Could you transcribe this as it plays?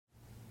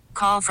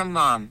Call from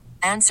mom.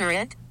 Answer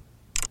it.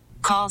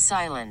 Call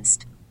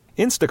silenced.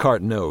 Instacart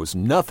knows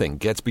nothing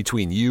gets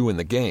between you and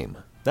the game.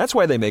 That's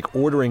why they make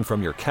ordering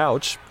from your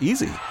couch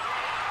easy.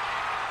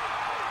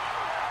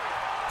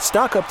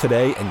 Stock up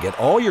today and get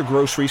all your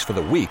groceries for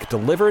the week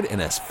delivered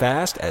in as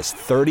fast as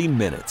 30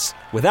 minutes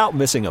without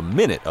missing a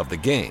minute of the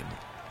game.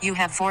 You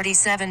have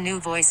 47 new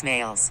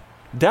voicemails.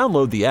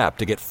 Download the app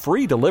to get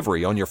free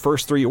delivery on your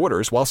first 3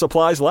 orders while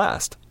supplies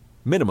last.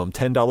 Minimum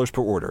 $10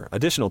 per order.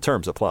 Additional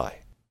terms apply.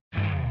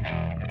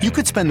 You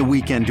could spend the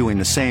weekend doing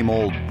the same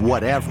old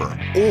whatever,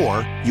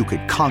 or you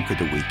could conquer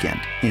the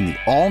weekend in the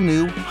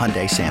all-new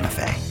Hyundai Santa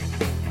Fe.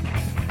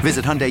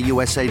 Visit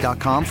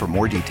HyundaiUSA.com for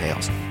more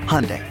details.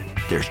 Hyundai,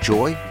 there's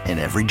joy in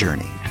every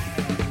journey.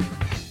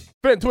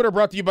 Fan Twitter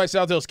brought to you by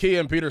South Hills Kia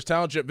in Peters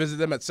Township. Visit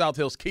them at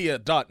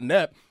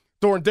southhillskia.net.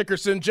 Dorin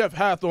Dickerson, Jeff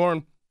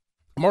Hathhorn,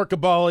 Mark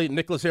Kaboly,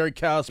 Nicholas Harry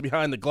Cowles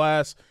behind the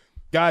glass.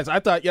 Guys, I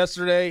thought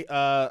yesterday,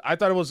 I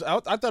thought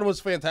it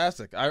was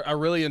fantastic. I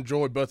really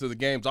enjoyed both of the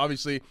games.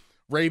 Obviously,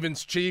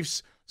 Ravens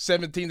Chiefs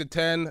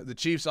 17-10. The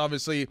Chiefs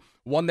obviously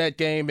won that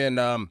game and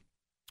are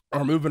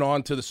moving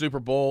on to the Super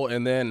Bowl.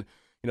 And then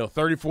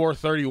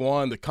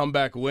 34-31, the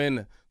comeback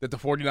win that the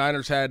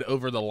 49ers had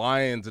over the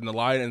Lions, and the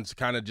Lions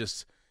kind of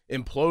just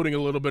imploding a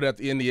little bit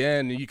in the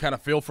end. And you kind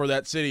of feel for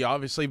that city,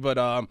 obviously. But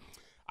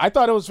I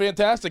thought it was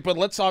fantastic. But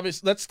let's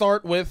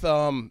start with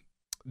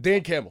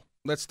Dan Campbell.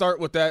 Let's start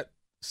with that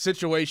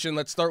situation.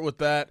 Let's start with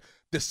that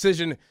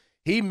decision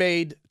he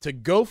made to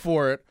go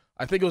for it.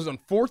 I think it was on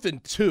 4th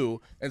and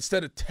 2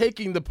 instead of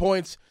taking the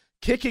points,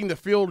 kicking the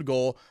field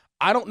goal.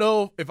 I don't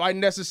know if I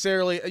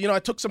necessarily, I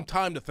took some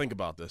time to think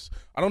about this.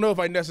 I don't know if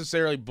I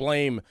necessarily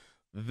blame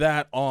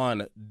that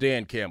on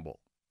Dan Campbell.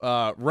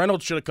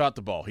 Reynolds should have caught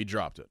the ball. He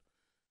dropped it.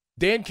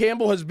 Dan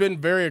Campbell has been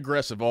very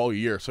aggressive all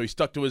year, so he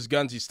stuck to his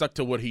guns. He stuck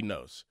to what he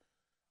knows.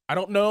 I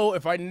don't know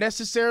if I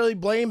necessarily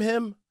blame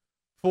him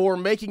for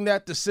making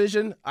that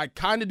decision. I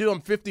kind of do.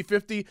 I'm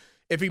 50-50.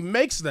 If he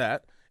makes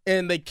that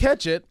and they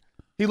catch it,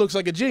 he looks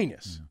like a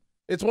genius. Mm-hmm.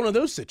 It's one of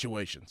those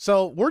situations.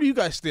 So where do you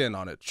guys stand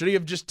on it? Should he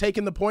have just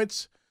taken the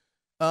points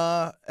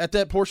at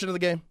that portion of the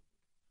game?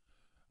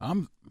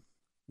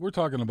 We're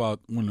talking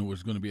about when it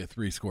was going to be a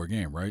 3-score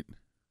game, right?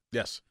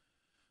 Yes.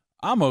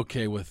 I'm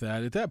okay with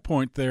that. At that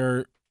point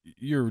there,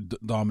 you're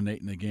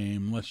dominating the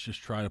game. Let's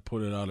just try to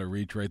put it out of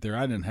reach right there.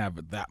 I didn't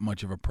have that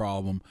much of a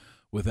problem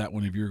with that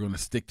one if you're going to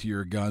stick to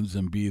your guns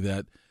and be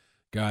that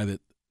guy that,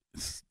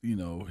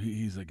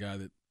 he's a guy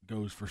that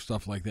goes for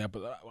stuff like that.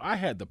 But I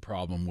had the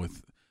problem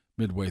with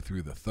midway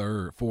through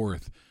the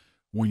fourth,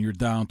 when you're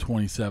down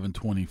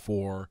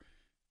 27-24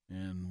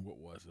 and what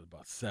was it,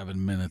 about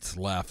 7 minutes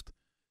left,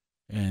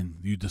 and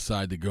you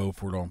decide to go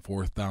for it on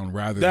 4th down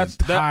rather than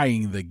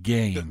tying the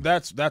game.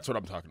 That's what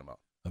I'm talking about.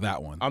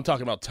 That one. I'm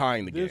talking about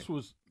tying the game. This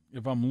was,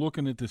 if I'm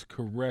looking at this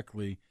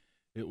correctly,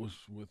 it was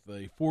with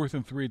a 4th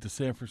and 3 at the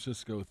San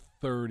Francisco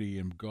 30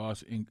 and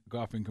Goff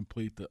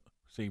incomplete to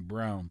St.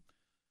 Brown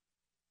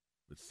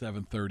at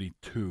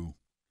 7:32.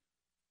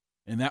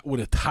 And that would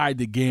have tied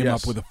the game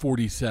up with a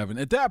 47.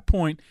 At that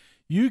point,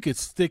 you could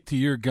stick to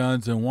your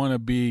guns and want to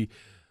be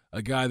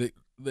a guy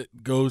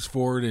that goes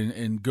for it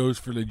and goes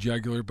for the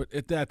jugular. But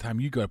at that time,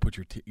 you got to put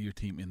your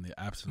team in the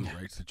absolute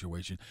right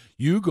situation.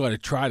 You got to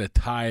try to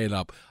tie it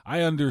up.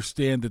 I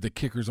understand that the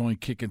kicker's only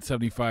kicking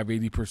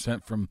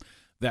 75-80% from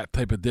that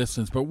type of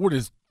distance, but what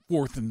is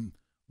 4th and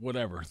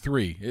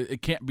 3?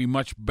 It can't be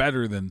much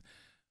better than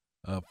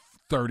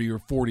 30 or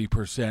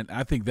 40%.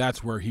 I think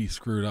that's where he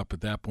screwed up at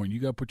that point. You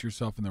got to put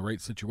yourself in the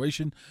right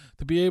situation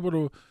to be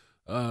able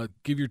to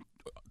give your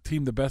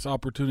team the best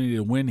opportunity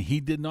to win. He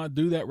did not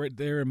do that right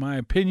there, in my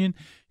opinion.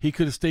 He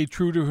could have stayed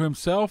true to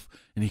himself,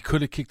 and he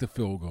could have kicked a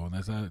field goal. And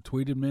as I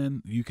tweeted,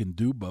 man, you can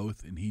do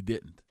both, and he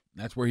didn't.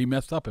 That's where he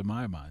messed up in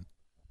my mind.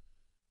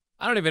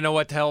 I don't even know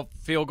what the hell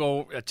field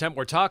goal attempt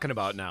we're talking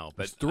about now.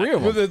 But there's 3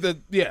 of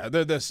them.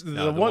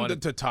 The one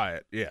to tie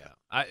it. Yeah.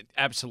 I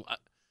absolutely.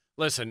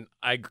 Listen,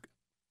 I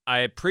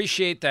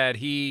appreciate that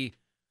he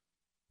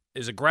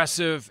is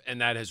aggressive and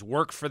that has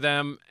worked for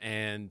them.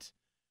 And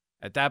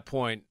at that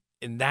point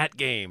in that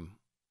game,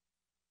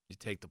 you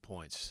take the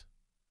points.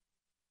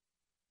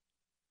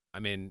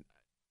 I mean,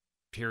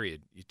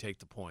 period. You take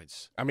the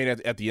points. I mean,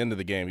 at the end of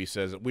the game, he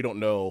says, we don't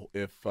know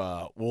if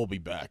we'll be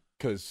back,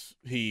 because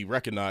he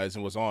recognized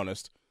and was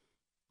honest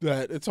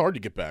that it's hard to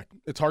get back.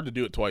 It's hard to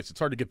do it twice. It's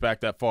hard to get back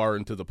that far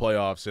into the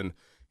playoffs and,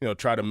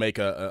 try to make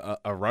a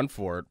run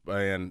for it.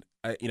 And,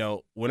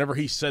 whenever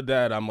he said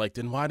that, I'm like,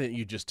 then why didn't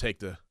you just take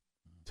the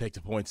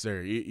points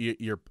there?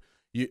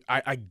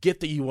 I get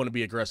that you want to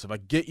be aggressive. I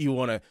get you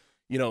want to,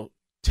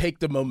 take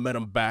the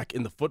momentum back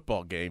in the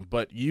football game,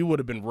 but you would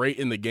have been right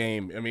in the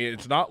game. I mean,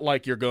 it's not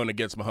like you're going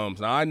against Mahomes.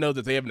 Now, I know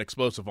that they have an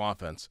explosive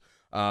offense.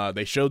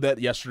 They showed that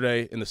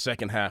yesterday in the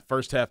second half.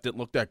 First half didn't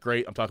look that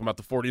great. I'm talking about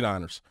the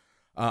 49ers.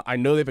 I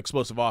know they have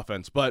explosive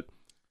offense, but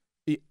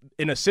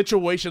in a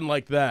situation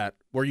like that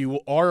where you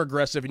are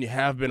aggressive and you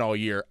have been all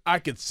year, I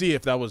could see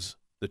if that was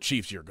the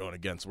Chiefs you're going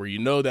against, where you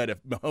know that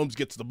if Mahomes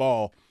gets the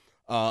ball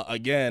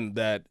again,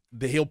 that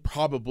he'll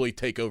probably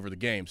take over the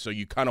game. So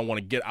you kind of want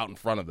to get out in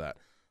front of that.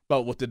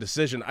 but with the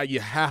decision,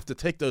 you have to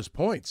take those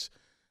points.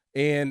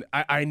 And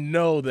I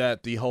know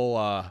that the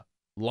whole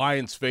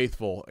Lions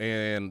faithful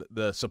and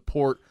the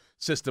support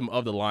system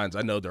of the Lions,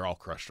 I know they're all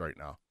crushed right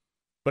now.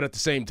 But at the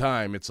same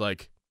time, it's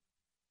like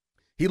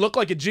he looked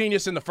like a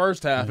genius in the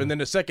first half, and then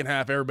the second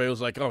half, everybody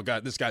was like, oh,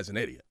 God, this guy's an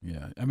idiot.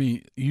 Yeah, I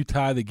mean, you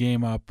tie the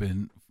game up,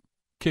 and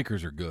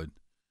kickers are good,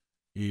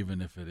 even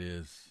if it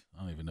is –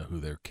 I don't even know who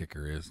their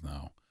kicker is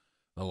now,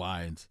 the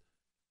Lions.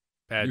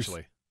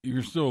 Badgley.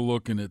 You're still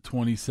looking at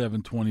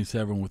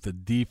 27-27 with the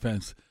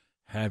defense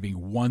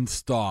having one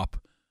stop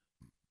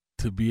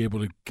to be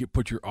able to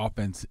put your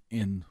offense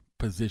in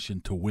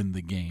position to win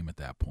the game at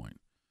that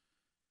point.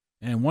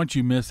 And once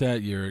you miss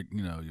that, you're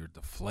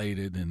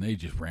deflated, and they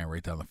just ran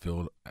right down the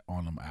field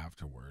on them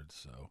afterwards.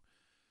 So,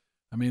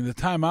 I mean, the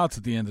timeouts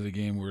at the end of the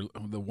game were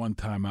the one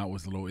timeout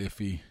was a little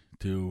iffy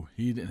too.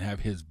 He didn't have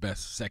his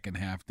best second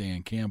half,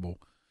 Dan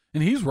Campbell,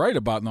 and he's right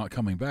about not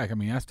coming back. I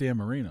mean, ask Dan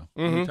Marino.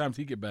 How many times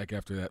he get back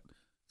after that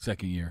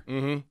second year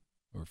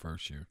or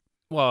first year?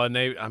 Well, and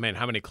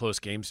how many close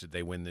games did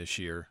they win this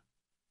year?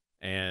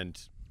 And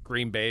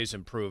Green Bay's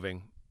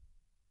improving.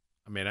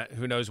 I mean,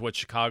 who knows what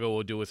Chicago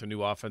will do with a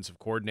new offensive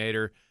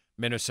coordinator.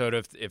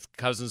 Minnesota, if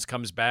Cousins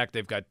comes back,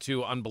 they've got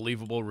two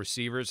unbelievable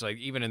receivers. Like,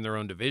 even in their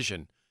own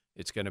division,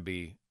 it's going to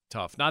be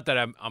tough. Not that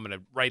I'm going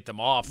to write them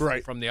off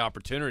from the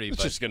opportunity. It's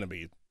but just going to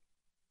be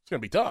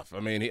tough. I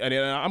mean,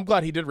 I'm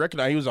glad he did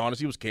recognize. He was honest.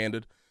 He was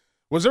candid.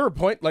 Was there a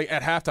point, like,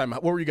 at halftime,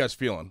 what were you guys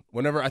feeling?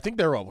 Whenever, I think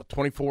they were,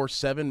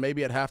 24-7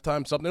 maybe at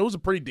halftime, something. It was a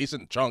pretty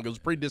decent chunk. It was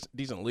a pretty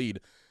decent lead.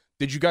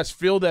 Did you guys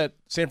feel that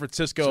San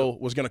Francisco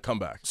was going to come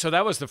back? So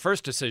that was the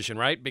first decision,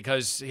 right?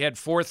 Because he had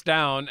fourth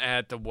down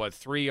at the,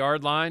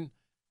 3-yard line?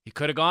 He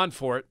could have gone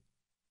for it,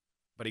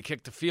 but he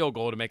kicked the field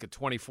goal to make it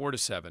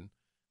 24-7.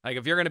 Like,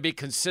 if you're going to be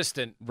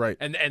consistent, right?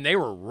 And they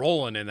were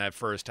rolling in that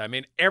first time. I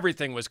mean,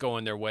 everything was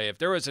going their way. If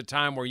there was a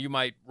time where you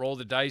might roll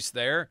the dice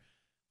there,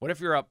 what if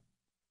you're up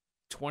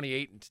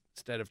 28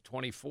 instead of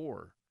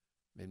 24?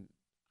 I mean,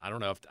 I don't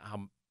know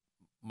how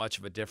much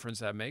of a difference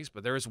that makes,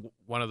 but there was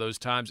one of those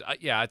times.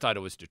 I thought it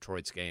was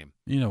Detroit's game.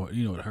 You know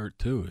what hurt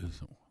too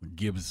is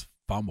Gibbs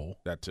fumble.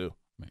 That too.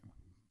 I mean,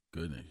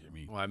 goodness.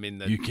 I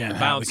mean, you can't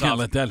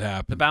let that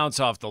happen. The bounce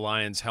off the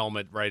Lions'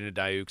 helmet right into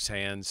Diuk's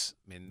hands.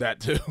 I mean, that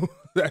too.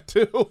 That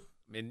too.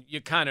 I mean,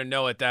 you kind of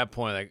know at that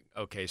point, like,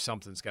 okay,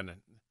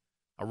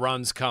 a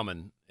run's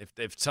coming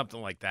if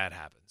something like that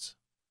happens.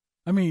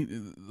 I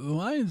mean, the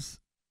Lions,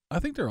 I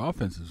think their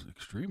offense is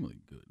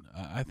extremely good.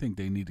 I think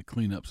they need to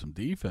clean up some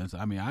defense.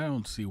 I mean, I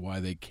don't see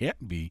why they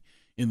can't be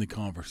in the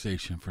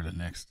conversation for the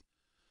next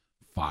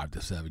 5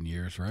 to 7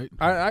 years, right?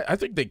 I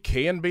think they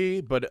can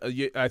be, but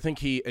I think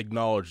he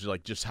acknowledged,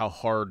 like, just how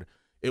hard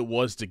it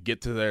was to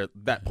get to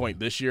that point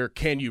this year.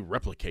 Can you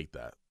replicate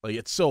that? Like,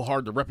 it's so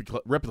hard to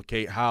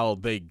replicate how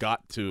they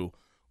got to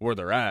where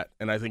they're at,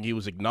 and I think he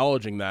was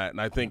acknowledging that, and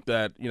I think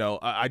that,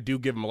 I do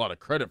give him a lot of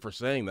credit for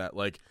saying that.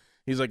 Like,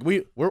 he's like,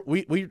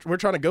 we're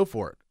trying to go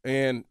for it,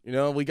 and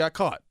we got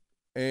caught,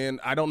 and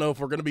I don't know if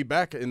we're going to be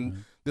back,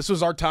 and this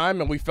was our time,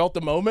 and we felt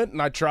the moment,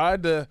 and I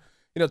tried to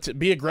to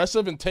be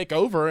aggressive and take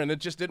over, and it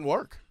just didn't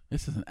work.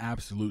 This is an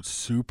absolute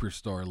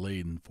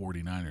superstar-laden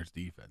 49ers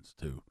defense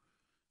too,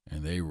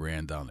 and they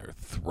ran down their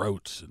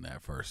throats in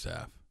that first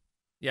half.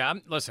 Yeah,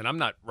 I'm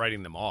not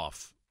writing them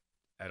off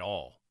at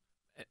all.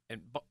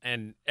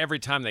 And every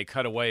time they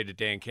cut away to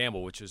Dan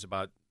Campbell, which is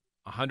about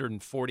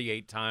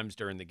 148 times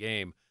during the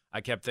game,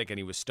 I kept thinking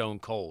he was stone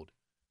cold.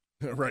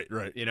 Right.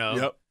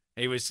 Yep.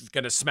 He was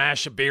going to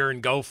smash a beer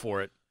and go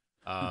for it.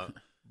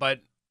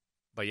 But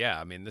yeah,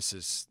 I mean,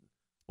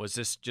 was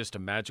this just a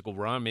magical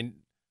run? I mean,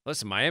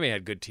 listen, Miami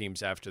had good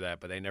teams after that,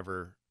 but they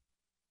never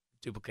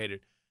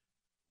duplicated.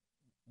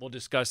 We'll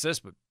discuss this,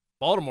 but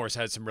Baltimore's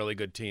had some really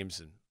good teams,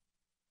 and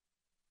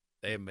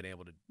they haven't been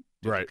able to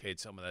duplicate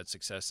some of that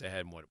success they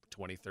had in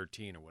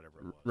 2013 or whatever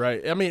it was.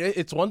 Right. I mean,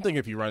 it's one thing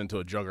if you run into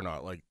a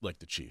juggernaut like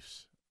the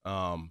Chiefs.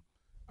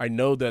 I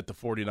know that the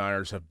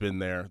 49ers have been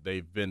there.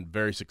 They've been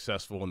very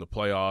successful in the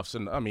playoffs,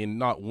 and I mean,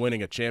 not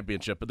winning a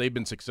championship, but they've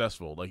been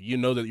successful. Like,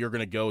 that you're going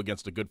to go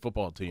against a good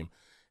football team,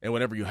 and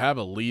whenever you have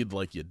a lead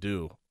like you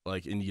do,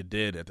 and you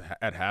did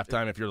at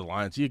halftime, if you're the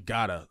Lions, you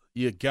gotta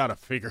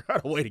figure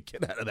out a way to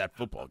get out of that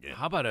football game.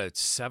 How about a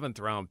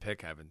 7th-round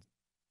pick having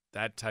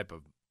that type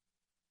of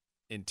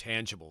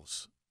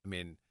intangibles? I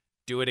mean,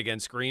 do it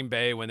against Green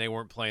Bay when they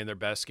weren't playing their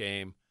best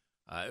game,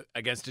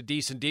 against a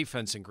decent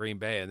defense in Green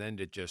Bay, and then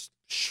to just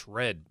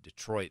shred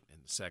Detroit in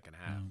the second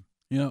half.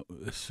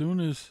 As soon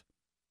as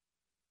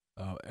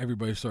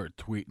everybody started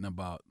tweeting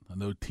about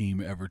no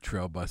team ever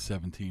trailed by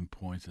 17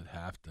 points at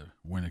half to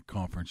win a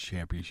conference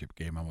championship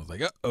game, I was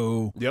like,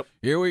 uh-oh. Yep.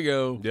 Here we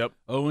go. Yep.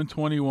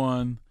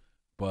 0-21.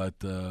 But,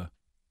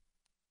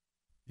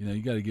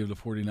 you got to give the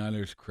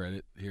 49ers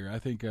credit here. I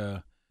think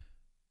they're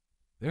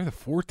the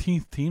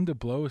 14th team to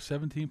blow a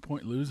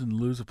 17-point lose and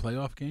lose a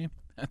playoff game.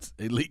 That's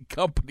elite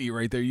company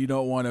right there you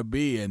don't want to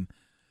be in.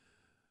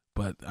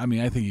 But, I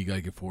mean, I think you got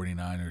to give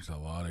 49ers a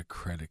lot of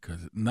credit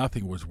because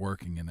nothing was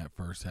working in that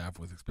first half,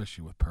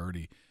 especially with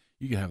Purdy.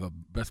 You could have the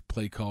best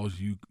play calls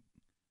in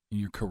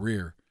your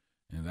career,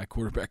 And that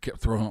quarterback kept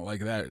throwing it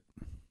like that.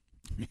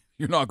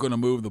 You're not going to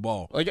move the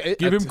ball.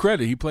 Give him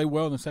credit. He played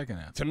well in the second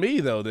half. To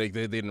me, though, they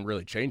didn't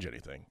really change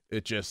anything.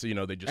 It just,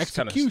 they just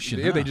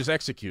execution. They just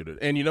executed.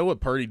 And you know what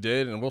Purdy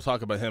did, and we'll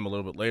talk about him a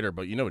little bit later,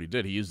 but you know what he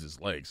did? He used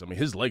his legs. I mean,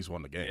 his legs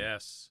won the game.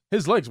 Yes.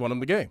 His legs won him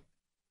the game.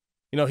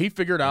 He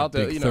figured out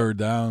that, third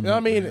down.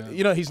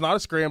 He's not a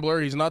scrambler.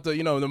 He's not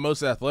the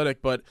most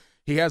athletic, but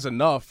he has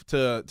enough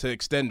to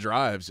extend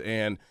drives.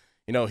 And,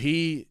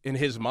 he, in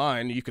his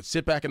mind, you could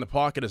sit back in the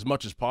pocket as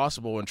much as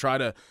possible and try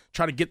to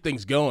get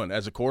things going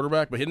as a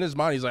quarterback. But in his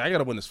mind, he's like, I got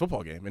to win this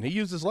football game. And he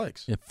used his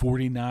legs. He had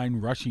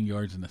 49 rushing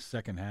yards in the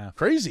second half.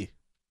 Crazy.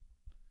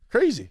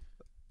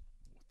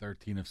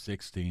 13 of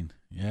 16.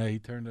 Yeah, he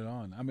turned it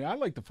on. I mean, I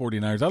like the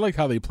 49ers. I like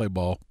how they play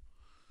ball.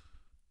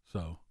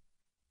 So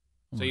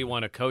you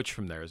want to coach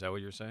from there? Is that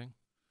what you're saying?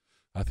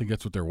 I think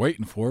that's what they're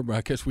waiting for, but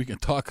I guess we can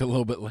talk a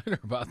little bit later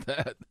about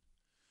that.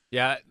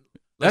 Yeah.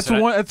 That's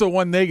the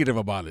one negative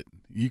about it.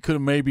 You could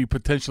have maybe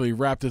potentially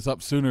wrapped this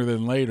up sooner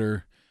than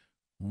later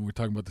when we're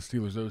talking about the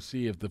Steelers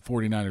OC if the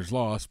 49ers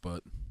lost,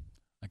 but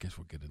I guess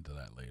we'll get into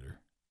that later.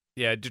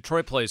 Yeah,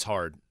 Detroit plays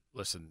hard.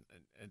 Listen,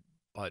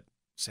 but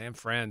San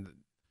Fran,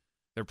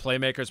 their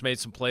playmakers made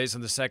some plays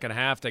in the second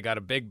half. They got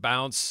a big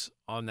bounce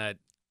on that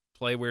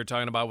play we were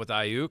talking about with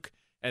Ayuk.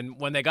 And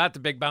when they got the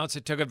big bounce, they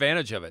took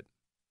advantage of it.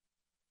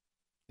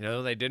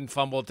 They didn't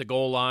fumble at the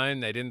goal line.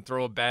 They didn't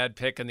throw a bad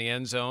pick in the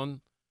end zone.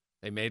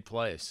 They made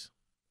plays.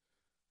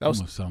 That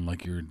almost sound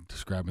like you're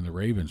describing the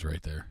Ravens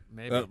right there.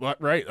 Maybe.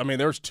 Right. I mean,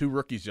 there was 2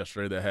 rookies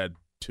yesterday that had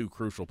 2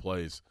 crucial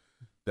plays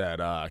that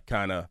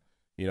kind of,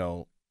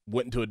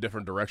 went into a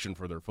different direction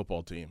for their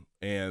football team.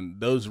 And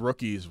those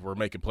rookies were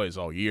making plays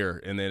all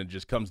year. And then it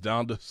just comes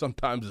down to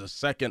sometimes a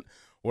second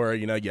where,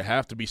 you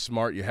have to be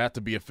smart, you have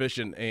to be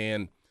efficient,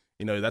 and,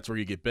 that's where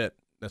you get bit.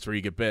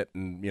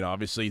 And,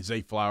 obviously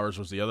Zay Flowers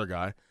was the other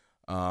guy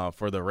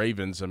for the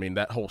Ravens. I mean,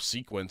 that whole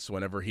sequence,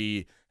 whenever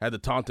he had the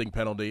taunting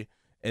penalty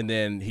and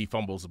then he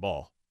fumbles the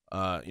ball,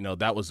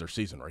 that was their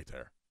season right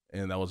there.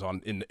 And that was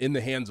in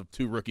the hands of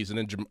 2 rookies, and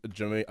then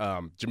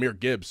Jahmyr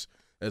Gibbs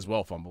as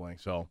well fumbling.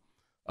 So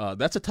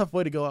that's a tough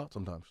way to go out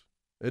sometimes.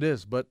 It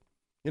is. But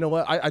you know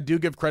what? I do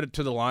give credit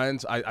to the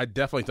Lions. I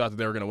definitely thought that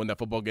they were going to win that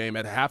football game.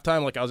 At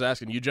halftime, like I was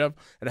asking you, Jeff,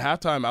 at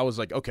halftime I was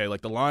like, okay,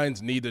 like the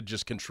Lions need to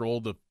just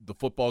control the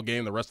football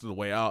game the rest of the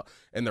way out,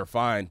 and they're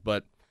fine.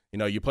 But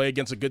you play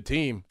against a good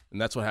team,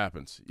 and that's what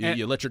happens.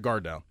 You let your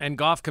guard down. And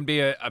Goff can be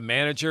a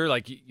manager.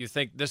 Like, you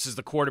think this is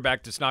the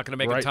quarterback that's not going to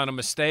make a ton of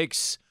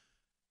mistakes.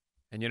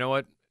 And you know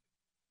what?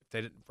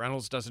 If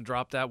Reynolds doesn't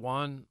drop that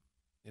one,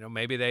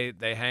 maybe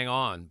they hang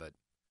on. But,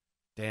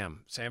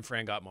 damn, San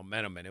Fran got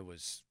momentum, and it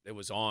was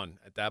on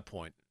at that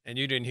point. And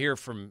you didn't hear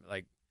from,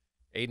 like,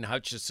 Aiden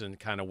Hutchinson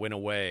kind of went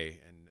away.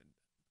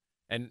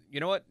 And you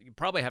know what? You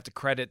probably have to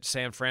credit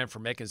San Fran for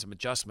making some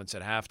adjustments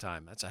at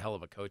halftime. That's a hell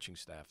of a coaching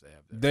staff they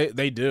have there.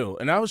 They do.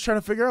 And I was trying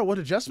to figure out what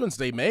adjustments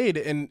they made.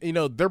 And,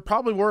 there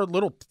probably were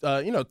little,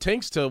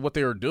 tinks to what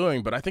they were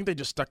doing, but I think they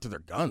just stuck to their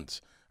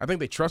guns. I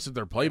think they trusted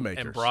their playmakers.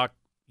 And Brock,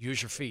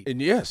 use your feet.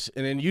 And yes,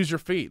 and then use your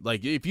feet.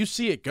 Like, if you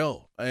see it,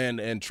 go.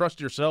 And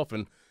trust yourself.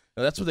 And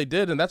that's what they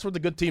did, and that's what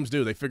the good teams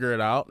do. They figure it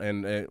out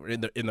and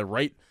in the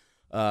right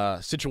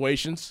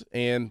situations,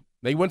 and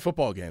they win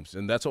football games.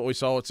 And that's what we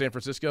saw at San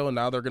Francisco, and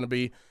now they're going to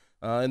be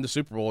in the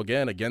Super Bowl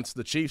again against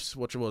the Chiefs,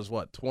 which was,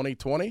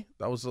 2020?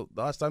 That was the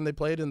last time they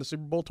played in the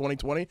Super Bowl,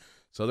 2020.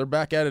 So they're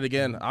back at it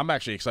again. I'm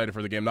actually excited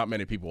for the game. Not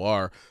many people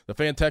are. The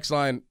fan text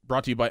line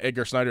brought to you by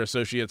Edgar Snyder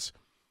Associates,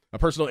 a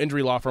personal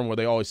injury law firm where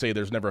they always say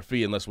there's never a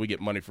fee unless we get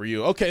money for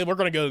you. Okay, we're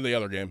going to go to the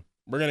other game.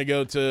 We're going to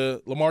go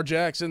to Lamar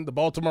Jackson, the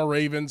Baltimore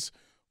Ravens.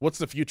 What's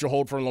the future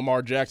hold for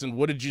Lamar Jackson?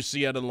 What did you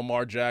see out of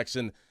Lamar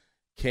Jackson?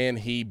 Can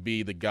he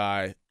be the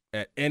guy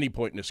at any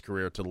point in his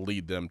career to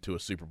lead them to a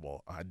Super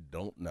Bowl? I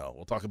don't know.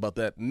 We'll talk about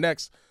that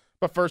next.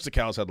 But first, the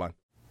Cows headline.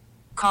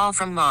 Call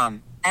from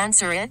mom.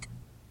 Answer it.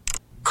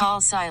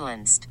 Call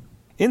silenced.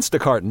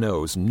 Instacart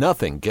knows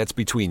nothing gets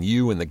between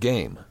you and the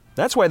game.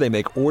 That's why they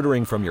make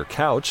ordering from your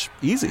couch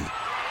easy.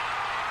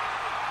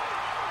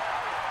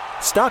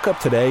 Stock up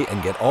today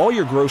and get all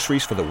your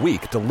groceries for the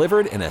week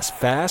delivered in as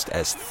fast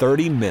as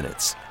 30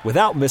 minutes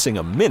without missing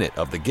a minute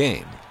of the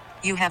game.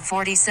 You have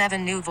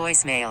 47 new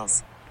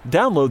voicemails.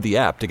 Download the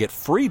app to get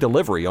free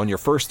delivery on your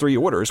first 3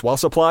 orders while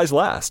supplies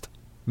last.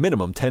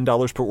 Minimum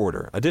 $10 per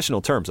order.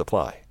 Additional terms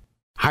apply.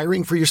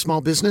 Hiring for your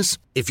small business?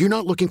 If you're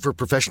not looking for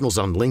professionals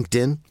on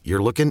LinkedIn,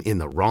 you're looking in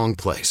the wrong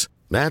place.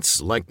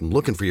 That's like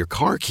looking for your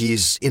car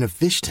keys in a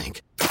fish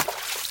tank.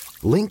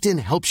 LinkedIn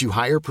helps you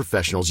hire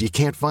professionals you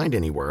can't find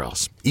anywhere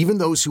else, even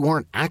those who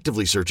aren't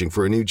actively searching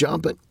for a new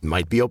job but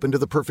might be open to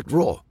the perfect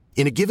role.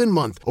 In a given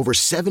month, over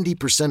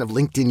 70% of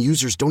LinkedIn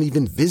users don't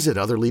even visit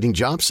other leading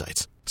job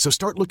sites. So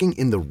start looking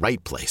in the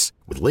right place.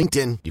 With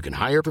LinkedIn, you can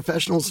hire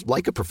professionals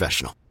like a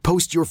professional.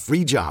 Post your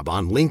free job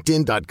on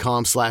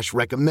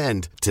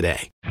linkedin.com/recommend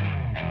today.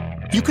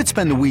 You could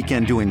spend the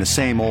weekend doing the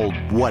same old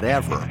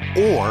whatever,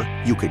 or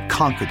you could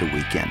conquer the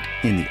weekend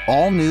in the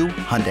all-new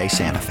Hyundai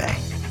Santa Fe.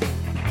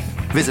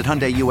 Visit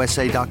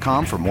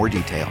HyundaiUSA.com for more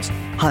details.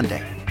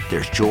 Hyundai,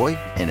 there's joy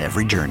in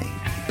every journey.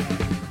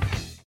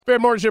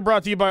 Fan Morning Show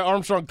brought to you by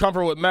Armstrong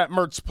Comfort with Matt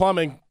Mertz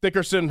Plumbing,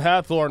 Dickerson,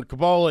 Hathhorn,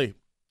 Kaboly,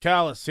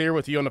 Callis here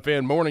with you on the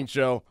Fan Morning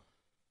Show.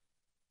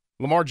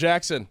 Lamar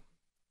Jackson,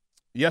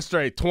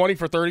 yesterday, 20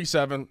 for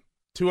 37,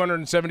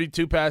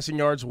 272 passing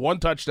yards, 1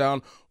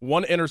 touchdown,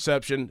 1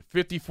 interception,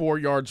 54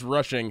 yards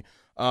rushing,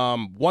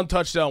 1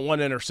 touchdown, 1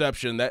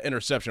 interception. That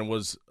interception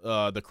was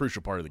the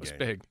crucial part of the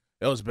game.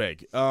 It was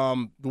big.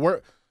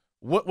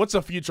 What's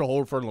the future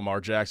hold for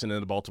Lamar Jackson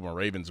and the Baltimore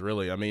Ravens,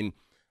 really? I mean,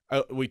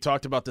 we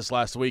talked about this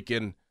last week,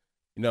 and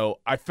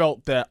I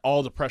felt that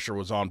all the pressure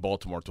was on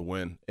Baltimore to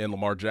win. And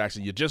Lamar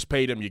Jackson, you just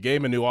paid him. You gave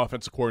him a new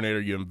offensive coordinator.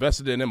 You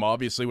invested in him,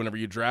 obviously, whenever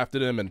you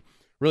drafted him, and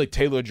really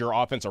tailored your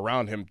offense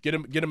around him. Get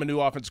him a new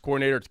offensive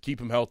coordinator to keep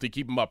him healthy,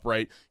 keep him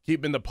upright, keep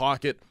him in the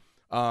pocket.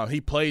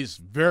 He plays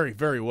very,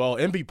 very well,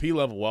 MVP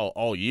level well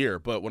all year.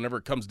 But whenever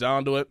it comes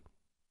down to it,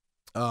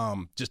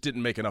 just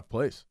didn't make enough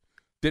plays.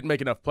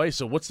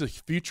 So what's the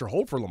future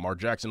hold for Lamar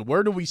Jackson?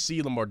 Where do we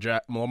see Lamar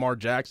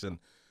Jackson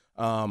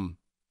in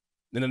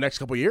the next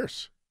couple of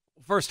years?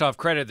 First off,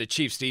 credit the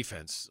Chiefs'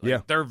 defense.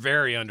 They're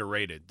very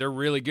underrated. They're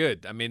really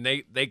good. I mean,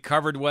 they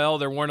covered well.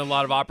 There weren't a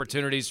lot of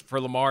opportunities for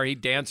Lamar. He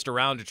danced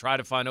around to try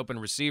to find open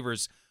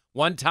receivers.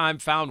 One time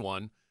found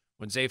one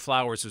when Zay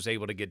Flowers was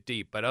able to get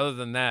deep. But other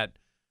than that,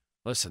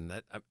 listen,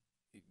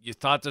 you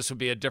thought this would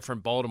be a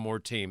different Baltimore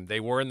team. They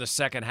were in the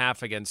second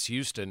half against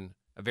Houston,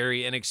 a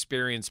very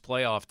inexperienced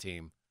playoff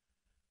team.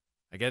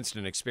 Against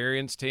an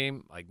experienced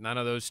team, like none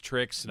of those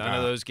tricks, none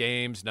of those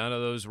games, none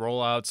of those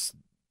rollouts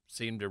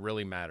seem to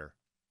really matter.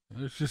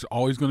 There's just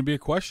always going to be a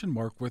question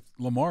mark with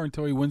Lamar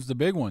until he wins the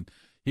big one.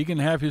 He can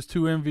have his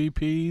 2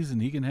 MVPs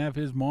and he can have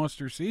his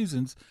monster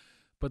seasons,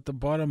 but the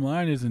bottom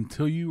line is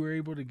until you are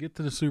able to get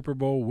to the Super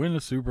Bowl, win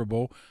a Super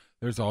Bowl,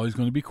 there's always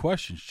going to be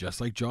questions,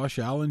 just like Josh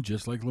Allen,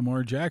 just like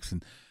Lamar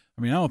Jackson.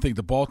 I mean, I don't think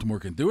the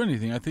Baltimore can do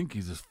anything. I think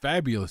he's a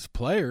fabulous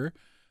player.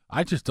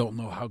 I just don't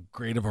know how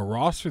great of a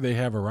roster they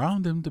have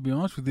around him, to be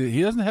honest with you.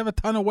 He doesn't have a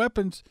ton of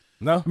weapons.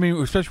 No. I mean,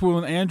 especially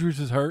when Andrews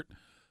is hurt.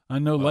 I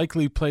know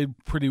Likely played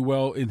pretty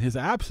well in his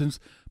absence,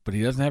 but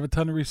he doesn't have a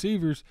ton of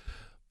receivers.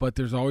 But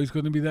there's always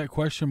going to be that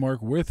question mark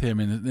with him,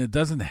 and it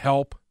doesn't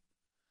help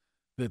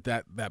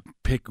that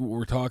pick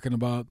we're talking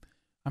about.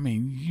 I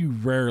mean, you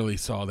rarely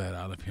saw that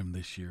out of him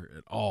this year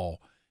at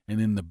all.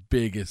 And in the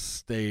biggest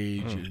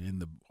stage,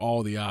 and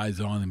all the eyes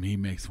on him, he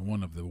makes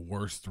one of the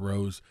worst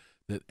throws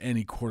that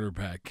any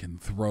quarterback can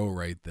throw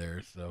right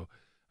there. So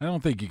I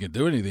don't think you can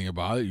do anything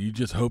about it. You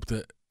just hope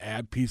to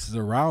add pieces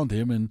around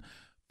him and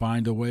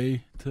find a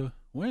way to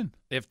win.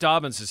 If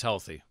Dobbins is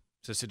healthy,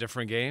 is this a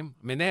different game?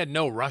 I mean, they had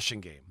no rushing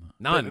game.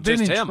 None. They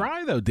just didn't him.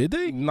 try, though, did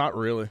they? Not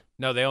really.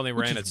 No, they only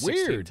ran it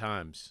 16 weird.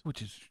 times.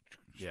 Which is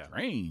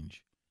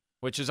strange.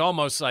 Which is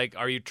almost like,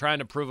 are you trying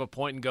to prove a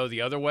point and go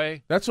the other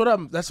way? I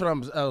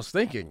was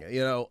thinking.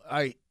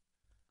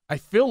 I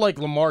feel like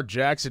Lamar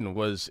Jackson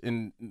was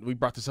we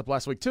brought this up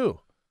last week too.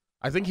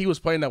 I think he was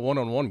playing that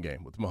one-on-one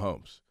game with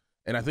Mahomes.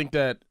 And I think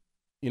that,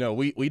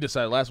 we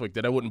decided last week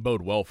that I wouldn't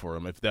bode well for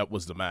him if that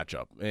was the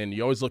matchup. And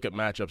you always look at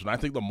matchups, and I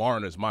think Lamar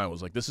in his mind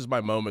was like, this is my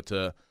moment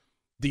to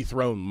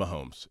dethrone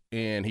Mahomes.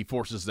 And he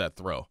forces that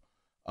throw.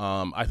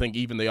 I think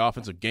even the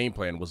offensive game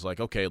plan was like,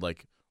 okay,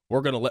 like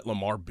we're going to let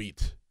Lamar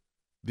beat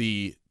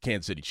the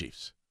Kansas City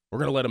Chiefs. We're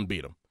going to let him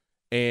beat them.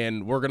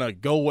 And we're going to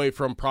go away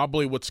from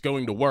probably what's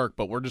going to work,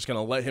 but we're just going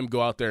to let him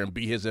go out there and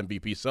be his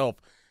MVP self.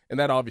 And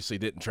that obviously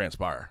didn't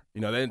transpire.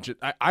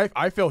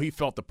 I feel he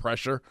felt the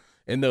pressure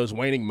in those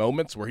waning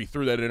moments where he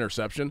threw that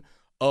interception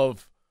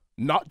of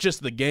not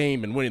just the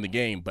game and winning the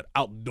game, but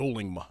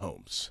outdueling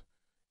Mahomes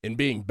and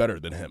being better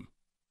than him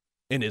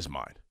in his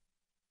mind.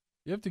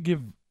 You have to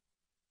give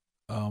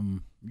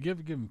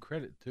him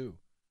credit too.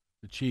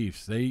 The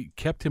Chiefs, they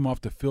kept him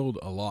off the field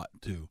a lot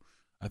too.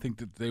 I think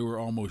that they were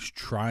almost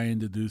trying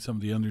to do some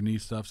of the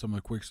underneath stuff, some of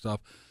the quick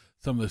stuff,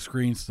 some of the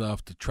screen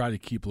stuff to try to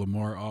keep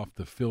Lamar off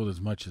the field as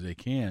much as they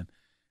can.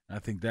 I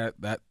think that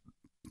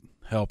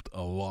helped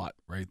a lot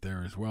right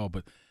there as well.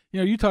 But,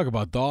 you talk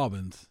about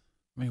Dobbins.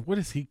 I mean, what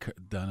has he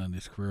done in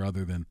his career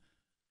other than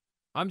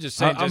 – I'm just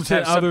saying have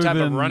some type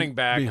of running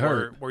back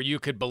where you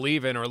could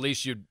believe in, or at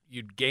least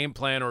you'd game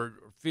plan or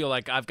feel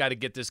like I've got to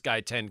get this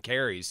guy 10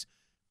 carries.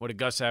 What did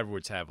Gus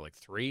Edwards have, like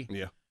 3?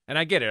 Yeah. And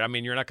I get it. I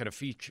mean, you're not going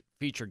to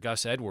feature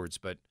Gus Edwards,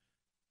 but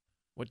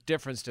what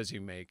difference does he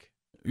make?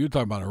 You're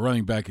talking about a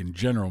running back in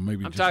general,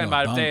 maybe. I'm talking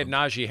about if they had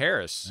Najee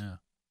Harris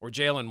or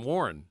Jalen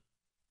Warren.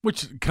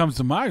 Which comes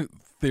to my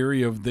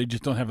theory of they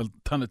just don't have a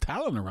ton of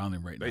talent around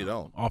him right now. They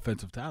don't.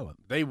 Offensive talent.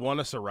 They want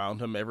to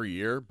surround him every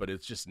year, but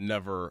it's just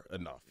never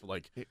enough.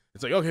 Like,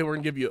 it's like, okay, we're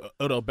going to give you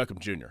Odell Beckham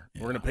Jr. Yeah.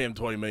 We're going to pay him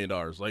 $20 million.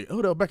 Like,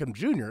 Odell Beckham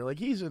Jr., like,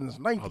 he's in his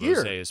 9th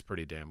year. Zay is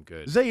pretty damn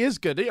good. Zay is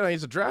good.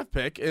 He's a draft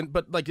pick.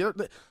 But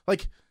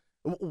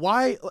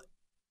why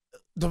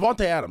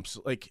Devontae Adams,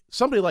 like,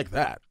 somebody like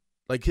that,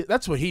 like,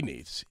 that's what he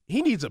needs.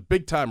 He needs a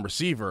big-time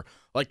receiver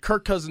like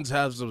Kirk Cousins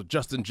has with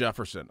Justin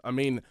Jefferson. I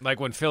mean,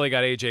 like when Philly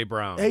got A.J.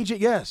 Brown.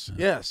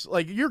 Yes.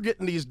 Like, you're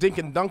getting these dink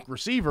and dunk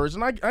receivers,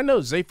 and I know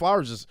Zay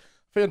Flowers is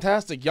a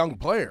fantastic young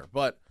player,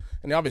 and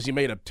he obviously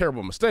made a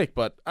terrible mistake,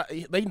 but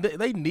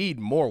they need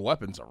more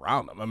weapons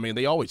around them. I mean,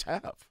 they always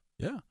have.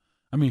 Yeah.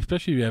 I mean,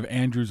 especially if you have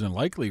Andrews and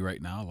Likely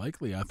right now.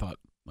 Likely, I thought,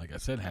 like I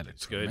said, had a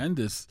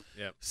tremendous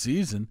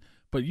season.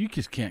 But you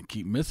just can't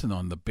keep missing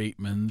on the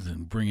Batemans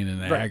and bringing in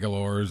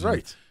Aguilars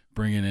and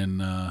bringing in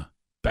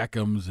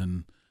Beckhams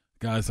and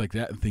guys like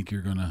that and think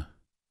you're going to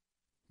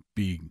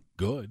be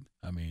good.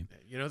 I mean,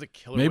 the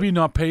killer. Maybe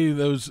not pay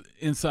those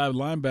inside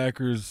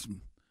linebackers,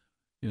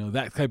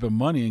 that type of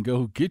money and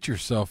go get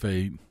yourself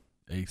a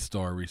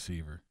star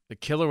receiver. The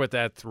killer with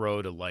that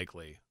throw to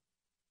Likely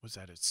was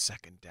that it's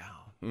second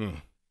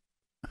down.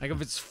 Like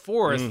if it's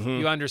fourth,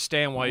 you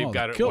understand why you've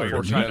got it. Why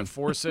you're trying to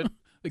force it.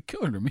 The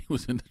killer to me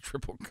was in the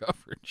triple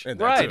coverage.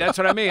 That's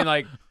what I mean.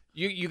 Like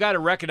you got to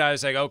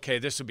recognize, like, okay,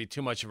 this would be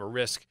too much of a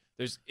risk.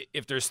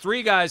 If there's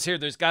three guys here,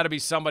 there's got to be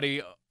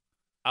somebody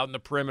out in the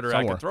perimeter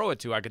somewhere I could throw it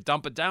to. I could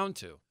dump it down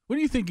to. What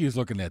do you think he was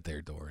looking at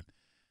there, Dorin?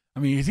 I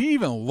mean, is he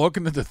even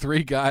looking at the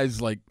three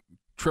guys like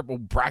triple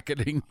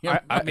bracketing him?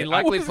 I mean,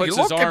 Likely puts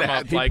his arm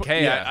up like,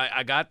 hey,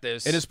 I got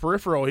this. In his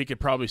peripheral, he could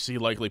probably see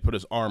Likely put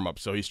his arm up,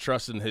 so he's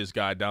trusting his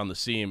guy down the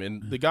seam.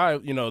 And the guy,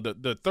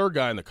 the third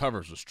guy in the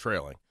covers was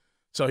trailing.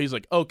 So he's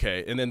like,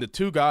 okay. And then the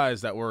two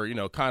guys that were,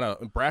 kind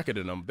of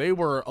bracketing him, they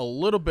were a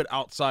little bit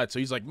outside. So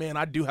he's like, man,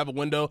 I do have a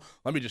window.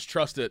 Let me just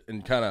trust it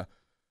and kind of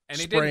And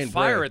he didn't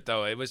fire it,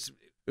 though. It was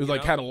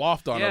like kind of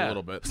loft on it a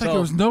little bit. It's like there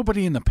was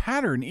nobody in the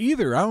pattern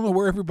either. I don't know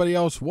where everybody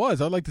else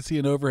was. I'd like to see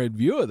an overhead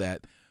view of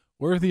that.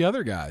 Where are the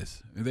other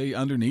guys? Are they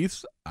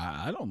underneath?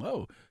 I don't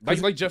know.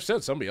 Like Jeff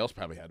said, somebody else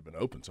probably had been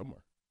open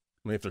somewhere.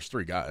 I mean, if there's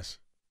three guys.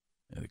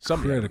 A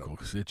critical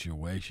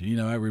situation.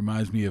 That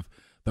reminds me of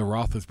the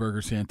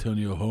Roethlisberger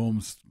Santonio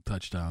Holmes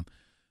touchdown.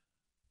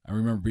 I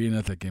remember being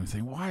at that game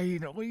saying, why,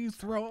 what do you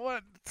throw?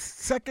 What?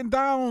 Second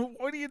down?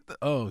 What do you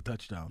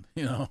touchdoon.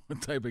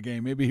 Type of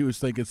game. Maybe he was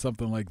thinking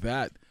something like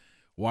that.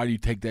 Why do you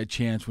take that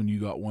chance when you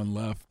got one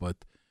left? But,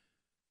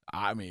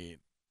 I mean,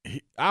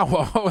 I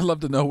would love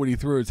to know what he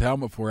threw his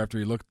helmet for after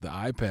he looked at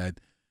the iPad.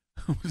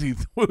 Who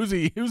was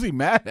he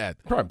mad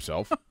at? Probably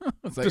himself.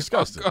 It's like,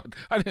 disgusting. Oh God,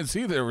 I didn't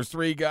see there was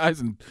three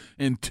guys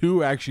and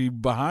two actually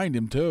behind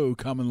him too,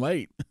 coming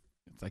late.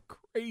 It's like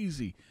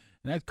crazy,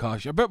 and that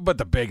cost you. But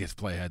the biggest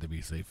play had to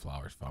be Zay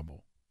Flowers'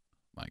 fumble.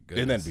 My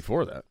goodness. And then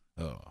before that,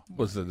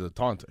 was the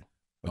taunting.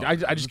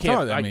 Like, I just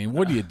can't. I mean,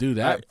 what do you do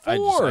that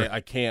for?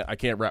 I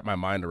can't wrap my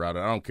mind around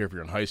it. I don't care if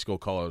you're in high school,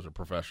 college, or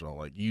professional.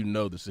 Like,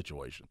 the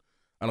situation.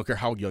 I don't care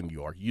how young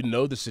you are. You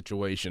know the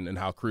situation and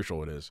how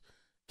crucial it is.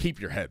 Keep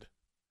your head.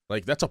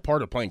 Like, that's a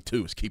part of playing,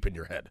 too, is keeping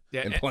your head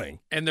and playing.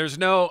 And there's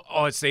no,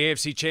 it's the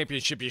AFC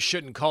Championship. You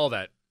shouldn't call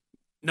that.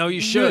 No, you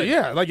should.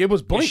 Yeah, like it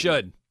was blatant. You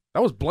should.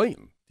 That was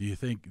blatant. Do you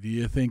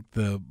think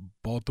the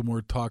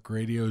Baltimore talk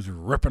radios are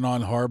ripping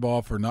on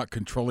Harbaugh for not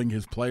controlling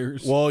his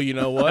players? Well, you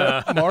know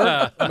what,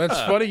 Mark? That's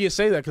funny you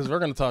say that because we're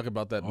going to talk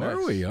about that next.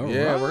 Are we? All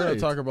yeah, right. We're going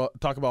to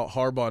talk about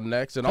Harbaugh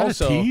next, and Is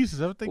that also a tease? Is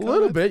that what they call a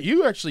little it? bit.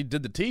 You actually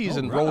did the tease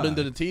and rolled right.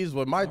 into the tease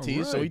with my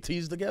tease, so right. we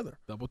teased together.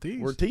 Double tease.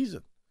 We're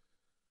teasing.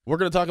 We're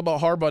going to talk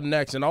about Harbaugh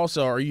next, and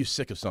also, are you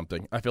sick of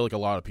something? I feel like a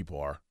lot of people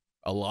are.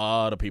 A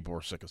lot of people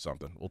are sick of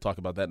something. We'll talk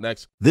about that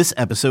next. This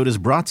episode is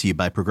brought to you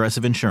by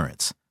Progressive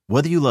Insurance.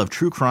 Whether you love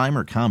true crime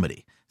or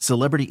comedy,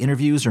 celebrity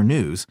interviews or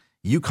news,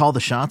 you call the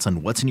shots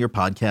on what's in your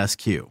podcast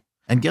queue.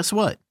 And guess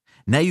what?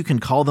 Now you can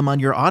call them on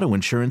your auto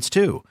insurance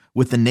too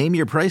with the Name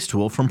Your Price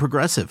tool from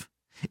Progressive.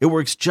 It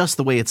works just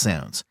the way it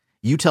sounds.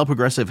 You tell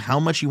Progressive how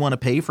much you want to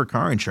pay for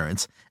car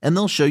insurance, and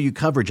they'll show you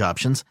coverage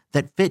options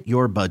that fit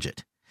your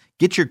budget.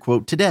 Get your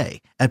quote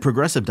today at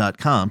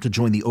Progressive.com to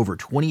join the over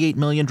 28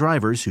 million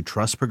drivers who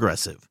trust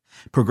Progressive.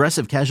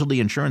 Progressive Casualty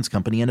Insurance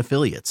Company and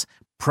Affiliates.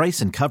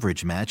 Price and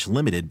coverage match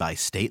limited by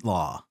state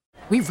law.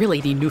 We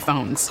really need new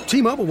phones.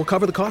 T-Mobile will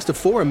cover the cost of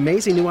 4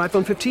 amazing new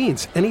iPhone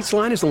 15s, and each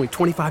line is only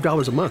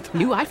 $25 a month.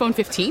 New iPhone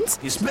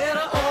 15s? It's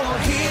better over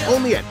here.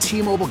 Only at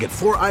T-Mobile, get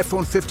 4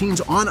 iPhone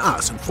 15s on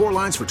us and 4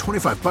 lines for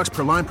 $25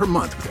 per line per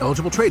month with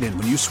eligible trade-in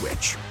when you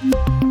switch.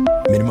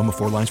 Minimum of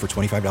 4 lines for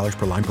 $25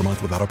 per line per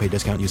month with autopay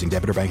discount using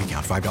debit or bank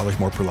account. $5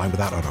 more per line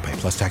without autopay,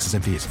 plus taxes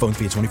and fees. Phone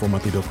fee at 24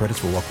 monthly bill credits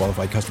for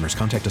well-qualified customers.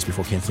 Contact us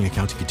before canceling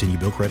account to continue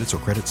bill credits or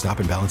credit stop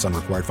and balance on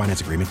required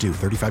finance agreement due.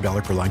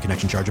 $35 per line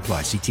connection charge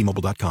applies. See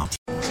T-Mobile.com.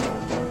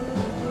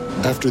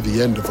 After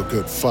the end of a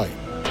good fight,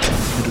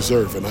 you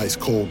deserve an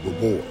ice-cold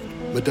reward.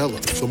 Modelo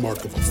is the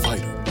mark of a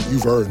fighter.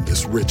 You've earned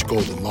this rich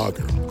golden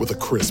lager with a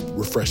crisp,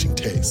 refreshing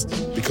taste.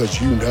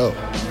 Because you know,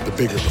 the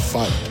bigger the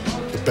fight,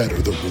 the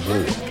better the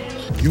reward.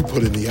 You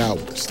put in the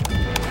hours,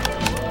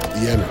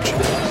 the energy,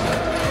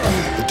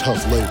 the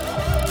tough labor.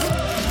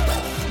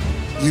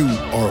 You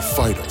are a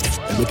fighter,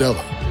 and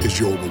Modelo is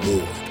your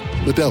reward.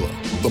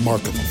 Modelo, the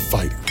mark of a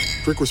fighter.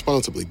 Drink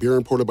responsibly. Beer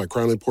imported by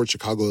Crown Imports,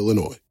 Chicago,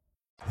 Illinois.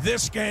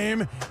 This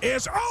game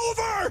is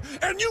over,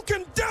 and you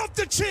can doubt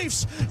the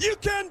Chiefs. You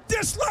can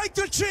dislike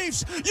the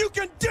Chiefs. You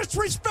can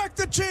disrespect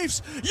the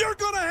Chiefs. You're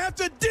going to have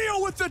to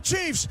deal with the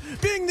Chiefs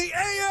being the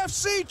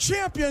AFC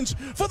champions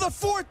for the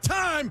 4th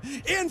time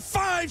in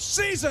 5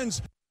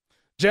 seasons.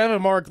 Jeff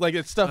and Mark, like,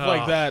 it's stuff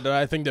like that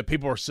I think that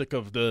people are sick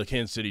of the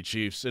Kansas City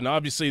Chiefs. And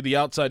obviously the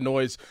outside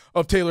noise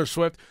of Taylor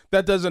Swift,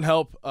 that doesn't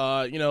help,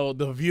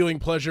 the viewing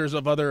pleasures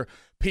of other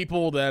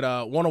people that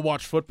want to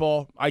watch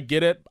football, I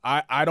get it.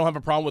 I don't have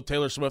a problem with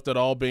Taylor Swift at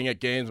all being at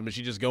games. I mean,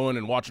 she's just going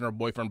and watching her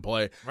boyfriend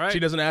play. Right. She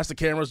doesn't ask the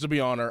cameras to be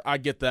on her. I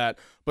get that.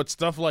 But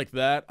stuff like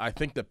that, I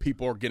think that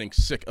people are getting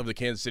sick of the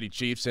Kansas City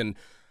Chiefs. And,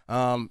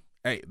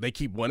 hey, they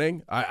keep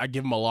winning. I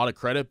give them a lot of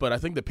credit. But I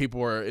think that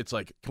people are – it's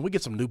like, can we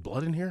get some new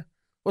blood in here?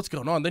 What's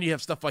going on? Then you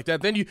have stuff like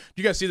that. Then you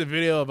guys see the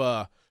video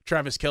of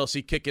Travis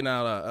Kelce kicking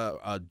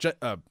out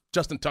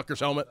Justin Tucker's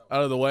helmet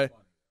out of the way?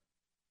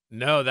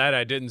 No, that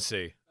I didn't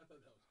see.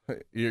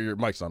 Your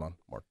mic's not on,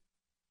 Mark.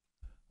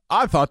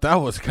 I thought that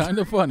was kind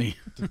of funny.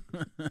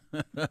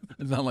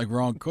 It's not like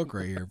Ron Cook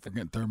right here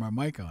forgetting to turn my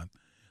mic on.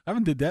 I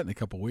haven't did that in a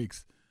couple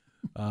weeks.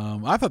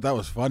 I thought that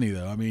was funny,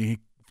 though. I mean,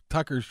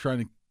 Tucker's trying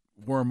to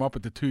warm up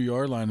at the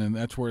 2-yard line, and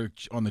that's where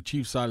on the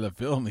Chiefs side of the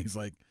field, he's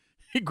like,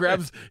 he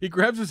grabs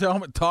his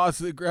helmet,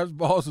 tosses it, grabs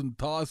balls and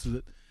tosses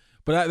it.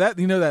 But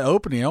that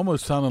opening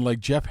almost sounded like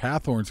Jeff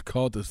Hathhorn's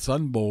call at the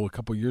Sun Bowl a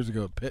couple years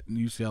ago at Pitt and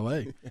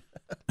UCLA.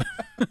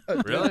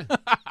 Really?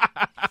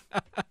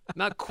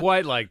 Not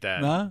quite like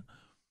that. Nah?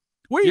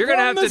 You're going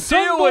to have to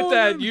deal with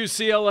that,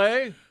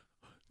 UCLA.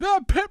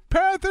 The Pitt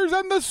Panthers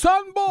and the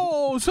Sun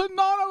Bowl,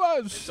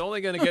 synonymous. It's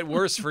only going to get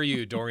worse for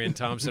you, Dorian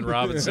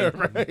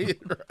Thompson-Robinson. right.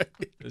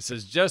 This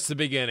is just the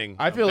beginning.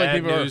 I feel like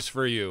bad people news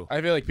for you.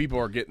 I feel like people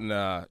are getting,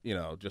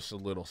 just a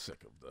little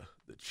sick of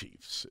the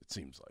Chiefs, it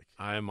seems like.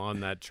 I am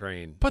on that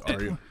train. But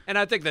and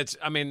I think that's,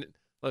 I mean,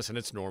 listen,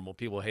 it's normal.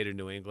 People hated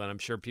New England. I'm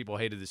sure people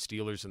hated the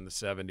Steelers in the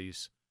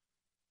 70s.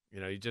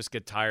 You just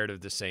get tired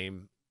of the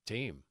same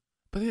team.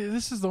 But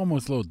this is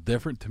almost a little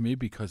different to me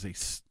because they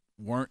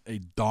weren't a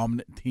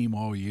dominant team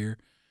all year.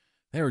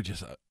 They were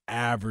just an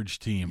average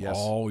team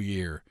all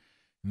year.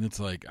 And it's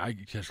like, I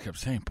just kept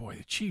saying, boy,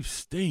 the Chiefs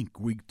stink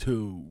week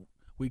 2,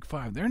 week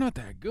 5. They're not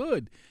that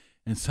good.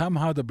 And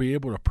somehow to be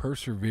able to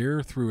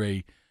persevere through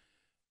a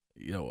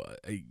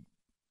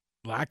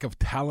lack of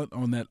talent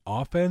on that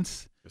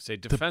offense. Say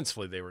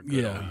defensively they were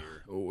good all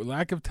year.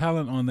 Lack of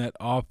talent on that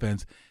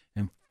offense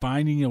and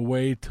finding a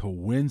way to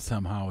win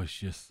somehow is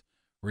just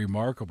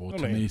remarkable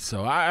to me.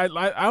 So I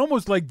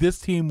almost like this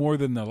team more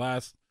than the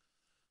last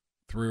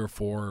 3 or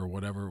 4 or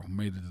whatever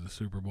made it to the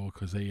Super Bowl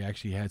because they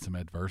actually had some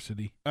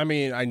adversity. I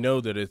mean, I know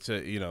that it's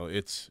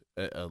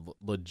a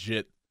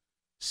legit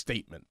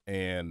statement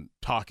and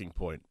talking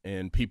point,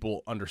 and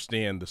people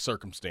understand the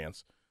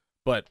circumstance,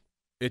 but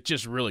it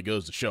just really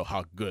goes to show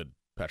how good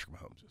Patrick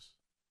Mahomes is.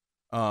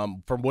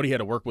 From what he had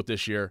to work with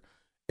this year,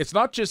 it's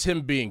not just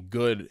him being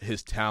good,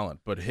 his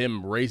talent, but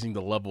him raising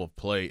the level of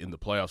play in the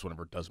playoffs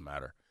whenever it does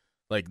matter.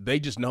 Like, they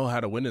just know how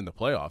to win in the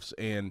playoffs.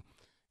 And,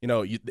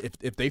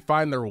 if they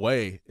find their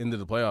way into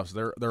the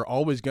playoffs, they're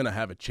always going to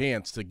have a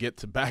chance to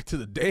get back to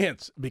the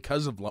dance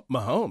because of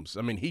Mahomes.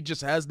 I mean, he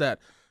just has that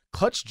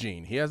clutch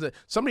gene. He has it.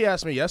 Somebody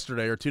asked me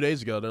yesterday or 2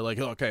 days ago, they're like,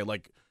 okay,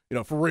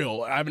 for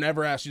real, I haven't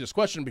ever asked you this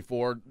question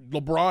before,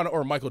 LeBron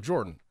or Michael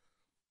Jordan?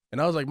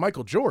 And I was like,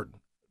 Michael Jordan,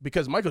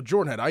 because Michael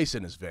Jordan had ice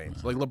in his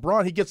veins. Like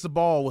LeBron, he gets the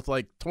ball with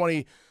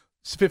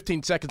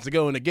 15 seconds to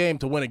go in a game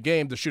to win a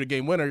game, to shoot a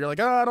game winner. You're like,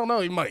 I don't know,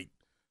 he might.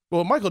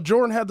 Well, Michael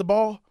Jordan had the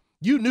ball.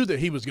 You knew that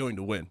he was going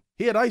to win.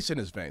 He had ice in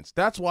his veins.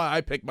 That's why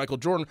I picked Michael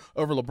Jordan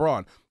over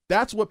LeBron.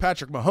 That's what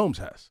Patrick Mahomes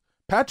has.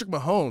 Patrick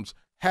Mahomes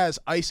has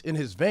ice in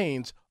his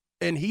veins,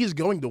 and he's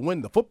going to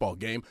win the football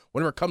game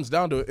whenever it comes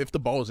down to it if the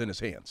ball is in his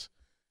hands.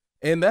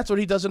 And that's what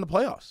he does in the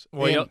playoffs.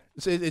 Well,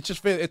 it's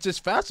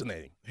just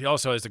fascinating. He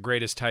also has the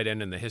greatest tight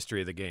end in the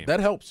history of the game. That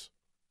helps.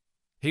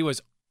 He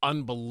was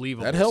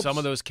unbelievable. That helps. Some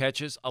of those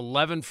catches,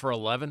 11 for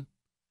 11,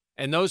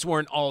 and those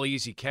weren't all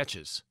easy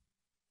catches.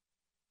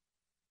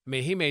 I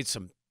mean, he made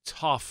some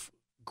tough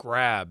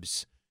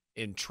grabs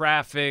in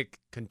traffic,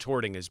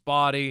 contorting his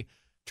body.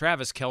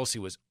 Travis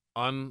Kelce was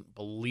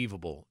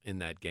unbelievable in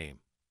that game.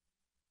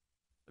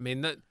 I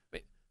mean,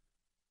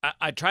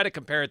 I try to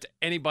compare it to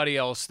anybody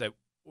else that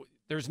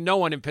there's no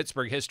one in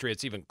Pittsburgh history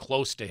that's even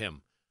close to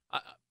him.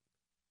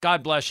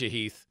 God bless you,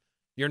 Heath.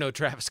 You're no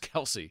Travis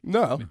Kelce.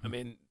 No. I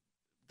mean,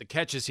 the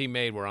catches he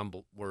made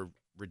were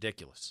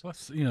ridiculous.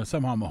 Plus,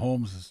 somehow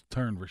Mahomes has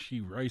turned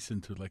Rashee Rice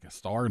into like a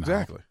star now.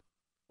 Exactly.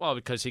 Well,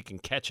 because he can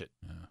catch it.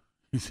 Yeah.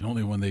 He's the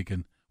only one they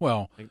can.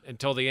 Well,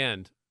 until the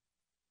end.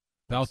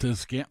 Valdez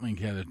Scantling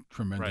had a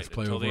tremendous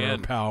play over our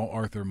pal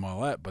Arthur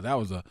Mollett, but that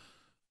was a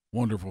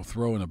wonderful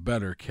throw and a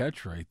better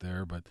catch right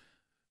there. But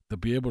to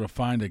be able to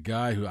find a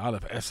guy who out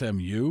of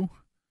SMU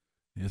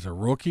is a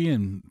rookie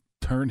and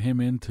turn him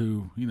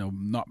into,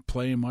 not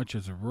playing much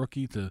as a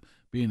rookie to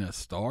being a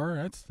star,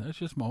 that's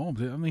just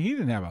Mahomes. I mean, he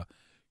didn't have a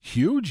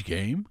huge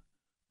game,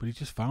 but he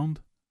just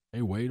found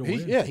a way to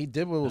win. Yeah, he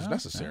did what was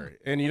necessary.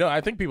 Yeah. And, I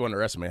think people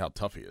underestimate how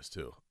tough he is,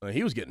 too. I mean,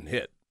 he was getting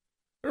hit.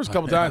 There was a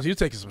couple times he was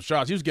taking some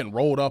shots. He was getting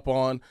rolled up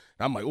on. And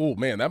I'm like, oh,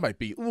 man, that might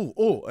be,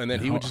 and then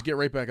he would just get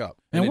right back up.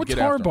 And what's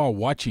Harbaugh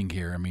watching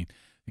here? I mean,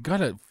 he got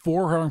a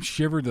forearm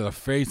shiver to the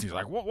face. He's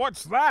like,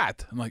 what's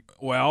that? I'm like,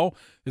 well,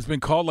 it's been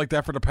called like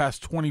that for the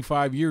past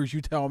 25 years.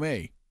 You tell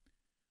me.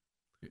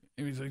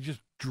 And he's like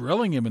just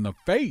drilling him in the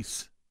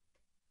face.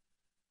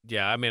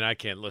 Yeah, I mean, I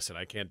can't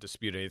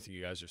dispute anything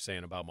you guys are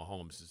saying about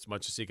Mahomes. As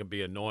much as he can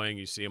be annoying,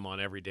 you see him on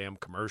every damn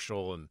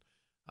commercial, and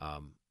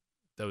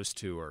Those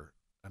two are,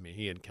 I mean,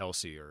 he and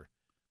Kelsey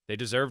they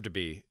deserve to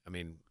be. I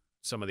mean,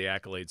 some of the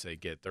accolades they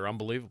get, they're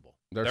unbelievable.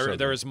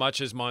 They're as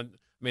much as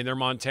they're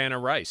Montana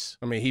Rice.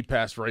 I mean, he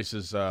passed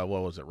Rice's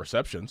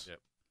receptions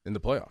in the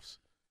playoffs,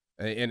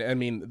 and I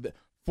mean,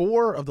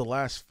 4 of the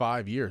last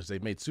 5 years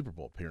they've made Super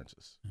Bowl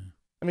appearances.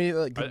 I mean,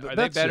 like, are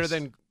they better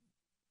than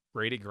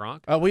Brady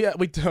Gronk?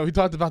 We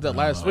talked about that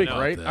last week,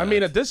 right? That. I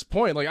mean, at this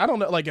point, like, I don't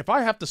know, like, if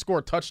I have to score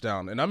a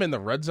touchdown and I'm in the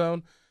red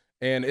zone,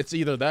 and it's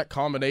either that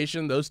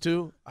combination, those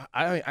two,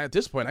 I at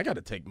this point I got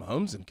to take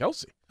Mahomes and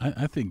Kelsey.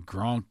 I think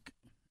Gronk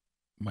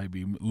might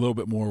be a little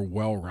bit more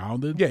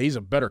well-rounded. Yeah, he's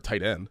a better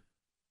tight end.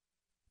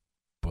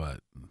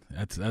 But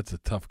that's a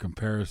tough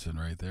comparison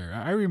right there.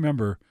 I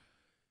remember.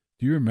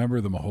 Do you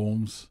remember the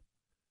Mahomes?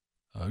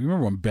 You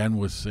remember when Ben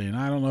was saying,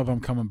 "I don't know if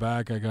I'm coming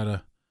back. I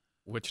gotta."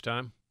 Which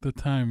time? The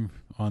time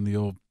on the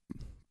old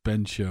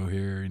Ben show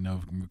here.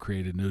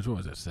 Created News. What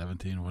was it?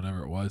 17 or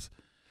whatever it was.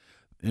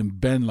 And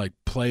Ben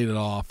played it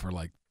off for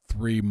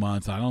 3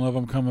 months. I don't know if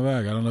I'm coming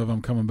back. I don't know if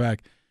I'm coming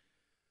back.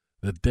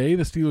 The day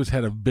the Steelers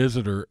had a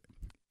visitor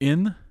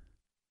in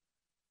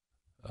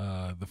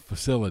the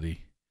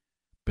facility,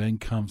 Ben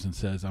comes and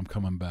says, "I'm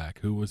coming back."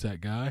 Who was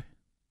that guy?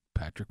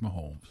 Patrick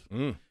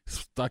Mahomes.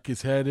 Stuck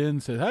his head in,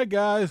 said, "Hi,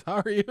 guys,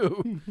 how are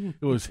you?"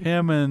 It was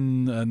him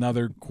and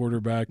another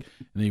quarterback,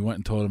 and he went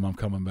and told him, "I'm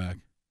coming back."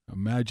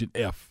 Imagine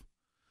if.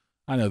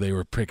 I know they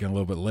were picking a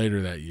little bit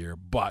later that year,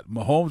 but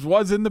Mahomes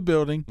was in the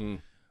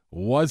building,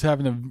 was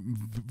having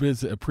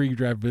a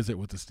pre-draft visit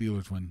with the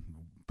Steelers when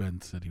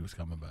Ben said he was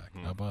coming back.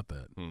 How about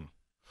that?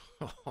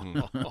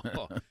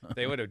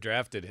 They would have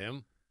drafted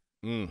him.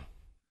 I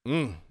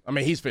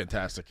mean, he's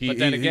fantastic. But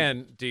then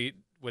again,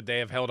 would they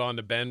have held on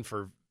to Ben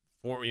for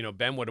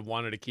Ben would have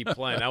wanted to keep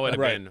playing. That would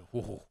have been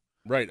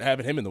right.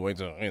 Having him in the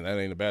wings, I mean, that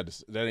ain't a bad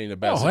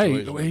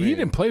situation. Hey, he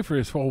didn't play for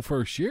his whole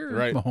first year,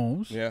 right?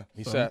 Mahomes. Yeah,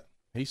 he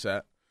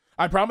sat.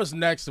 I promise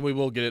next we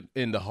will get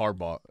into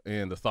Harbaugh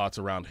and the thoughts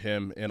around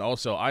him, and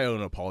also I owe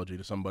an apology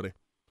to somebody,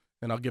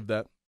 and I'll give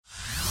that.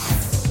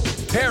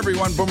 Hey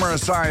everyone, Boomer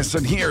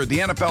Esiason here. The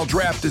NFL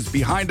Draft is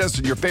behind us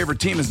and your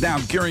favorite team is now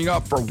gearing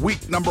up for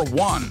week number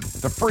 1.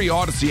 The free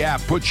Odyssey app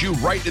puts you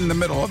right in the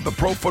middle of the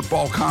pro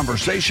football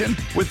conversation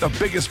with the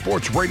biggest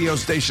sports radio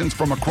stations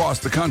from across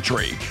the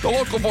country. The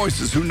local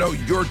voices who know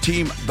your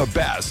team the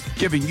best,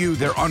 giving you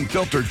their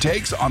unfiltered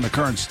takes on the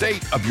current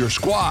state of your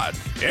squad.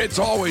 It's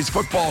always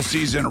football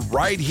season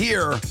right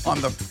here on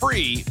the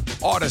free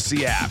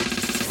Odyssey app.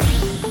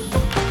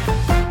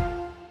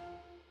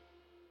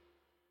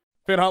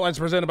 Fan Hotlines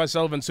presented by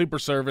Sullivan Super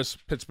Service,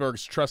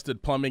 Pittsburgh's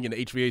trusted plumbing and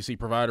HVAC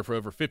provider for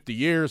over 50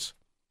 years.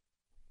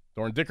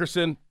 Dorin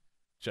Dickerson,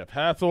 Jeff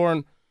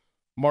Hathhorn,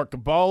 Mark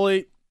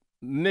Kaboly,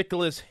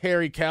 Nicholas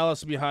Harry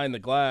Callis behind the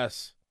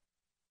glass.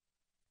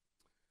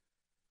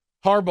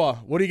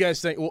 Harbaugh, what do you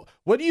guys think?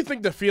 What do you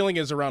think the feeling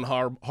is around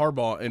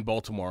Harbaugh in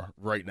Baltimore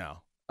right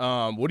now?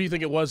 What do you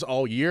think it was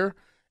all year?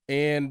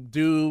 And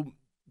do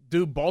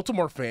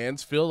Baltimore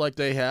fans feel like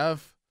they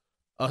have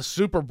a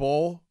Super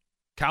Bowl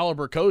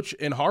caliber coach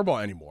in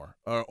Harbaugh anymore?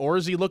 Or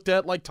is he looked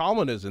at like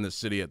Tomlin is in this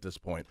city at this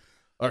point?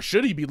 Or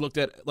should he be looked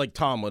at like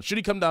Tomlin? Should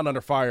he come down under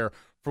fire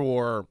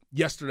for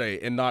yesterday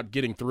and not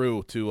getting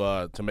through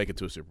to make it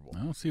to a Super Bowl?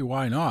 I don't see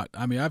why not.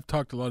 I mean, I've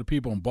talked to a lot of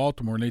people in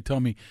Baltimore, and they tell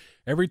me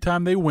every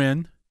time they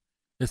win,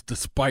 it's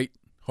despite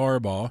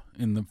Harbaugh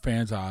in the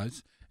fans'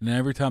 eyes, and then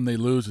every time they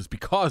lose, it's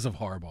because of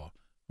Harbaugh.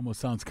 Almost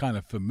sounds kind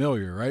of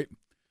familiar, right?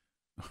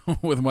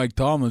 With Mike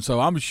Tomlin, so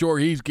I'm sure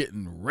he's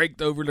getting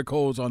raked over the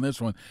coals on this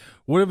one.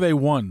 What have they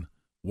won?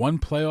 One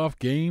playoff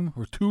game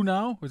or two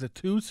now? Was it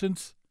two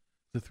since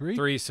the three?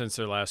 3 since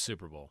their last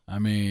Super Bowl. I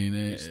mean,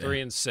 it's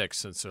 3-6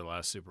 since their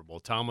last Super Bowl.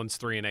 Tomlin's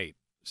 3-8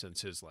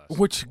 since his last.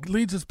 Which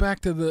leads us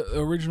back to the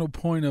original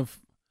point of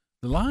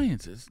the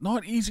Lions. It's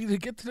not easy to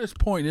get to this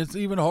point. It's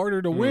even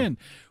harder to win,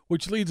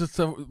 which leads us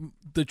to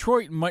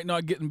Detroit might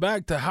not getting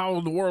back to how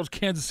in the world's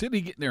Kansas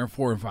City getting there in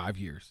 4 or 5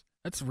 years.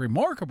 That's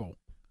remarkable.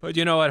 But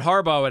you know what?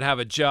 Harbaugh would have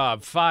a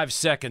job 5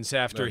 seconds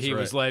after he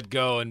was let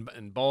go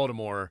in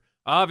Baltimore.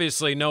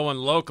 Obviously, no one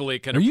locally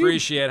can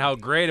appreciate how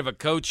great of a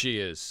coach he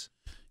is.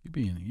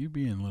 You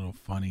being a little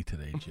funny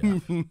today,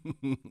 Jeff. I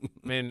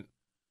mean,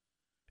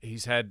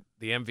 he's had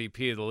the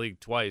MVP of the league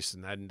twice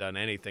and hadn't done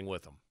anything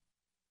with him.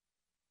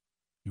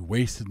 You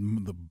wasted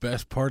the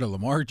best part of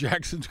Lamar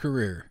Jackson's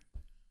career.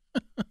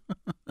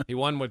 He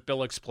won with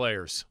Billick's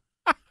players.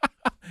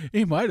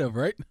 He might have,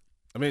 right?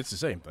 I mean, it's the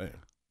same thing.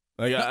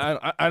 Like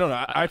I don't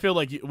know. I feel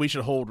like we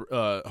should hold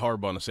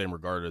Harbaugh in the same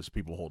regard as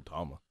people hold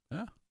Tomlin.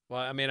 Yeah.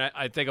 Well, I mean,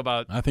 I think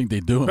about. I think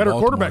they do. Better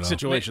quarterback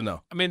situation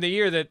though. I mean,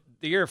 the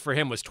year for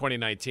him was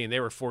 2019. They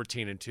were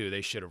 14-2.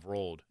 They should have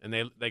rolled,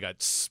 and they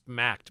got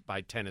smacked by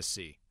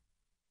Tennessee.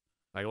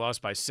 Like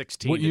lost by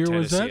 16 what to year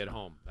Tennessee was that? At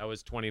home. That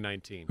was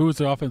 2019. Who was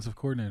the offensive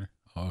coordinator?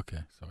 Oh,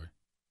 okay, sorry.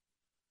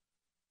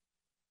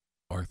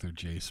 Arthur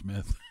J.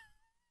 Smith.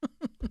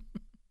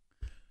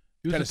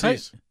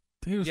 Tennessee's.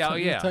 I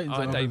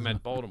thought you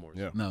meant Baltimore's.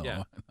 Yeah.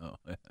 No.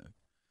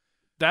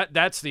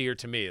 That's the year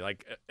to me.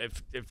 Like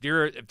if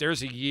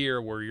there's a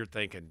year where you're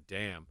thinking,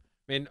 damn.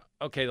 I mean,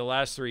 okay, the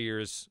last 3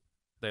 years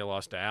They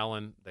lost to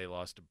Allen, they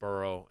lost to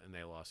Burrow, and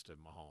they lost to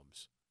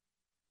Mahomes.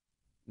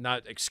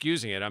 Not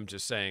excusing it, I'm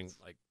just saying,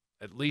 like,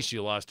 at least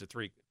you lost to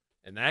 3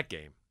 in that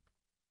game.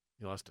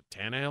 You lost to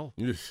Tannehill?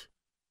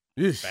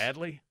 Yes.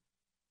 Badly?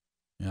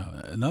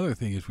 Yeah, another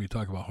thing is we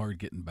talk about hard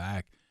getting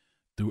back.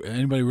 Do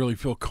anybody really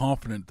feel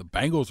confident the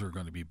Bengals are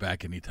going to be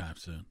back anytime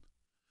soon?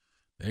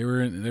 They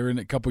were in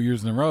a couple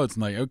years in a row. It's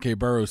like, okay,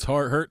 Burrow's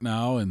hurt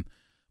now,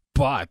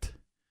 but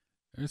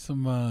there's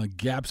some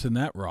gaps in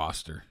that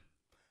roster.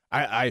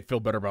 I feel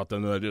better about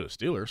them than I do the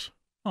Steelers.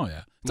 Oh,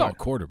 yeah. It's all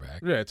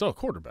quarterback. Yeah, it's all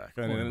quarterback.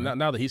 And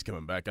now that he's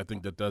coming back, I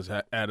think that does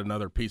add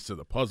another piece to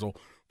the puzzle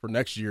for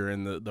next year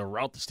and the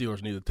route the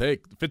Steelers need to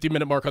take. The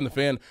 50-minute mark on the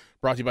Fan,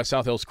 brought to you by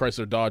South Hills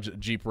Chrysler Dodge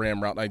Jeep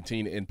Ram, Route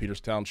 19 in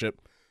Peters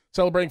Township.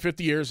 Celebrating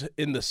 50 years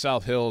in the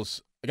South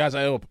Hills. Guys,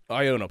 I owe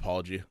an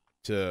apology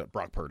to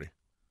Brock Purdy.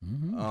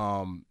 Mm-hmm.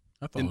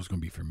 I thought it was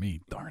going to be for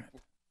me. Darn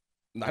it.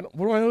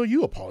 What do I owe you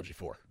an apology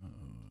for?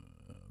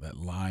 That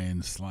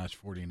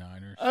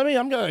Lions/49ers. I mean,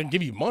 I'm going to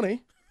give you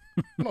money.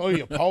 I don't owe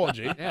you an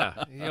apology.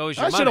 Yeah, he owes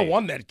you I money. should have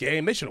won that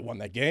game. They should have won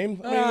that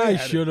game. I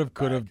should have,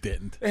 could have,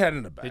 didn't. They had it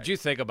in the bag. Did you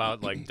think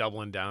about, like,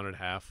 doubling down at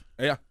half?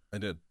 Yeah, I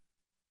did.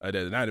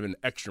 And I'd have been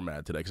extra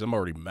mad today because I'm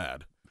already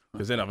mad.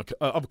 Because then,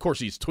 of course,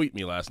 he's tweeted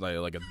me last night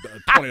like a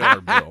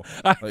 $20 bill.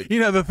 Like,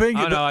 the thing.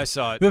 Oh, no, I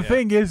saw it. The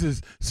thing is,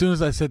 as soon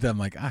as I said that, I'm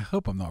like, I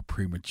hope I'm not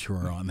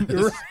premature on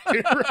this.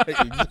 right,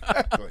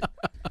 exactly.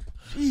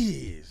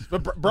 Jeez.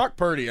 But Brock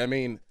Purdy, I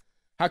mean,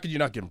 how could you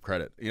not give him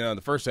credit? In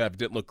the first half, it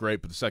didn't look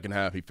great, but the second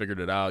half, he figured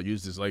it out,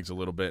 used his legs a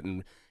little bit,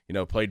 and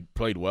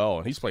played well.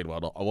 And he's played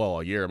well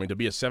all year. I mean, to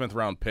be a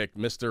 7th-round pick,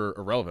 Mr.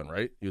 Irrelevant,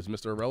 right? He was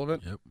Mr.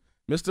 Irrelevant? Yep.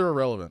 Mr.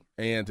 Irrelevant.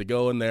 And to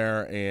go in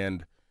there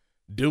and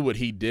do what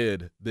he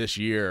did this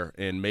year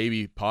and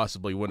maybe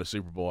possibly win a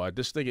Super Bowl, I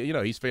just think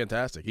he's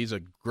fantastic. He's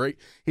a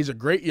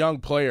great young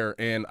player,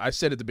 and I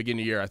said at the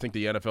beginning of the year I think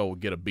the NFL will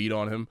get a beat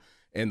on him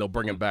and they'll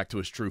bring him back to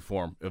his true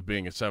form of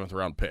being a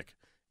 7th-round pick.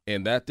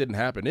 And that didn't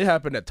happen. It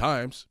happened at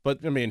times,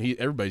 but I mean,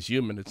 everybody's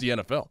human. It's the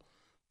NFL.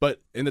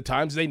 But in the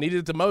times they needed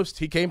it the most,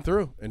 he came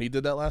through, and he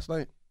did that last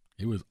night.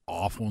 He was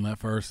awful in that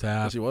first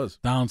half. Yes, he was.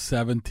 Down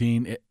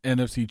 17,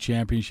 NFC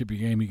Championship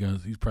game.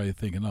 He's probably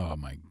thinking, oh,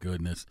 my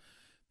goodness.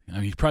 I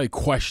mean, he's probably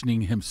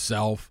questioning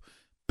himself,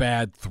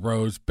 bad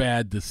throws,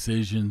 bad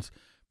decisions.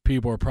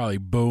 People are probably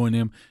booing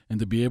him, and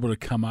to be able to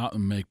come out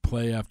and make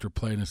play after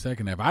play in the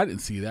second half, I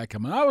didn't see that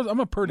coming. I'm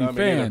a Purdy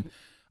fan.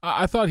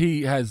 I thought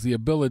he has the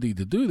ability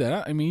to do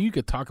that. I mean, you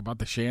could talk about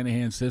the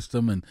Shanahan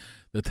system and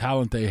the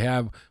talent they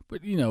have,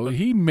 but,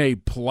 he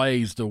made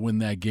plays to win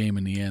that game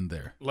in the end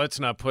there. Let's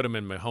not put him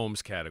in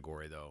Mahomes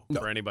category, though,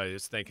 for anybody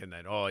that's thinking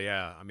that, oh,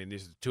 yeah, I mean,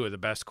 these are 2 of the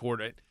best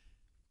quarterbacks.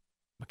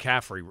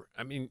 McCaffrey,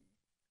 I mean,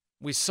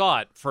 we saw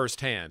it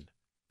firsthand.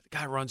 The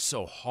guy runs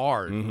so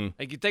hard. Mm-hmm.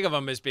 Like, you think of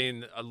him as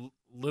being a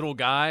little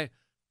guy.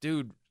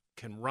 Dude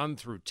can run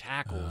through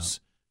tackles.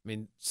 I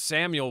mean,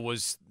 Samuel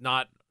was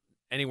not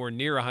anywhere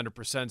near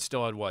 100%,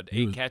 still had,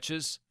 8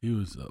 catches? He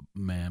was a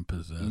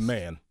man-possessed.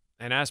 Man.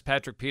 And ask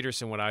Patrick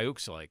Peterson what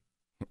Ayuk's like.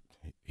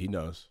 He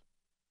knows.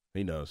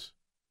 He knows.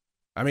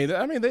 I mean,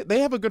 they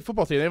have a good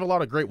football team. They have a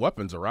lot of great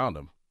weapons around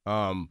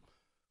him.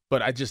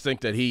 But I just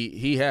think that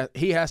he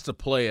has to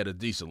play at a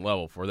decent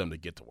level for them to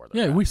get to where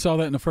they're at. We saw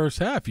that in the first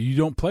half. You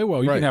don't play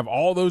well, you can have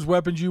all those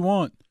weapons you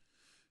want.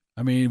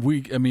 I mean,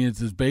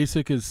 it's as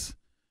basic as,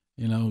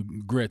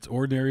 grits,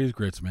 ordinary as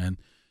grits, man.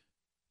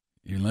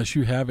 Unless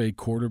you have a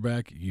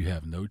quarterback, you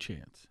have no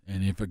chance.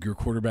 And if your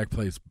quarterback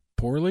plays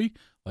poorly,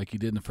 like he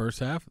did in the first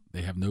half,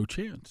 they have no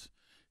chance.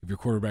 If your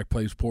quarterback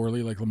plays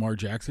poorly, like Lamar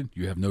Jackson,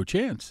 you have no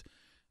chance.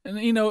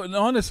 And,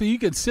 honestly, you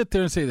can sit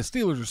there and say the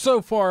Steelers are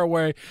so far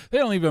away, they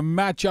don't even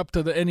match up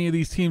to any of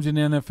these teams in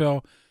the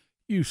NFL.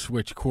 You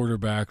switch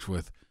quarterbacks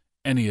with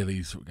any of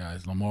these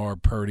guys, Lamar,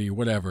 Purdy,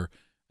 whatever,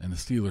 and the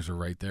Steelers are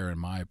right there, in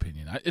my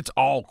opinion. It's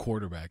all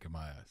quarterback in my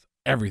eyes.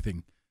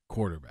 Everything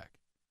quarterback.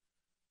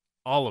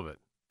 All of it.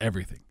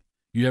 Everything.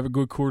 You have a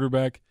good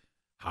quarterback,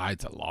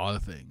 hides a lot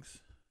of things.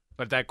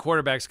 But that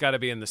quarterback's got to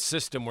be in the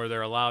system where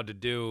they're allowed to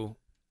do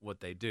what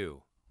they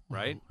do,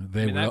 right?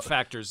 That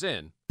factors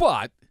in.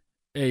 But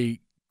a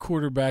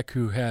quarterback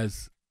who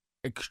has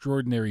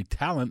extraordinary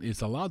talent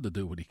is allowed to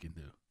do what he can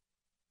do.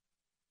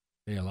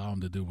 They allow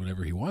him to do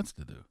whatever he wants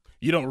to do.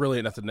 You don't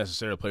really have to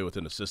necessarily play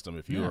within the system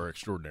if you are an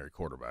extraordinary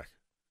quarterback.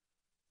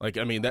 Like,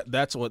 I mean,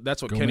 that's what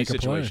Kenny's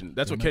situation.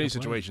 That's what Kenny's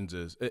situations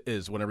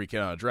is whenever he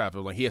came out of draft.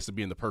 Like, he has to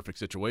be in the perfect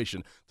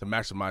situation to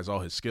maximize all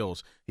his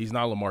skills. He's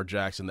not Lamar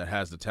Jackson that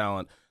has the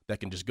talent that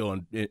can just go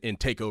and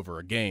take over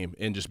a game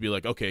and just be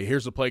like, okay,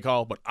 here's the play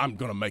call, but I'm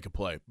going to make a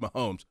play.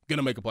 Mahomes, going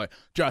to make a play.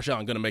 Josh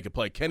Allen, going to make a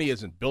play. Kenny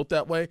isn't built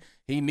that way.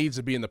 He needs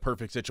to be in the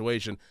perfect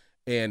situation.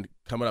 And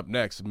coming up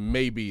next,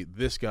 maybe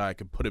this guy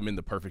could put him in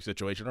the perfect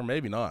situation or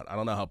maybe not. I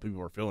don't know how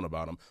people are feeling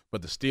about him,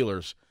 but the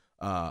Steelers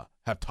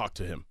have talked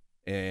to him,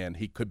 and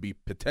he could be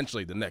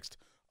potentially the next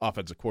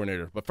offensive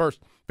coordinator. But first,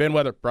 fan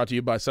weather brought to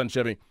you by Sun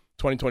Chevy.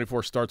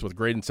 2024 starts with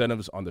great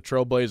incentives on the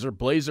Trailblazer,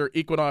 Blazer,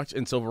 Equinox,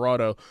 and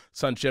Silverado.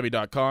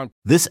 SunChevy.com.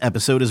 This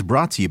episode is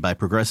brought to you by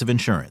Progressive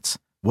Insurance.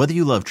 Whether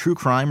you love true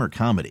crime or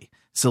comedy,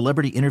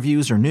 Celebrity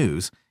interviews or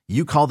news,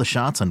 you call the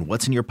shots on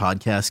what's in your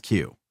podcast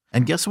queue.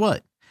 And guess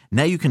what?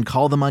 Now you can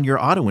call them on your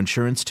auto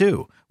insurance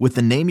too with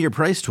the Name Your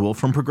Price tool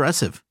from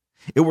Progressive.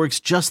 It works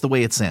just the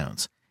way it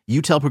sounds.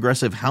 You tell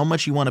Progressive how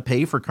much you want to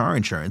pay for car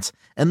insurance,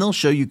 and they'll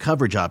show you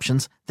coverage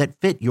options that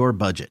fit your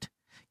budget.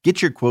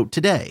 Get your quote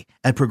today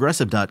at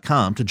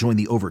Progressive.com to join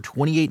the over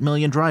 28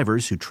 million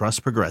drivers who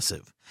trust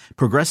Progressive.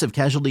 Progressive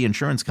Casualty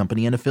Insurance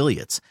Company and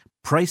Affiliates.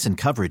 Price and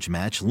coverage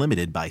match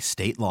limited by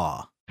state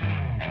law.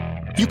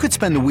 You could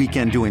spend the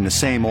weekend doing the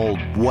same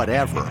old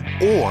whatever,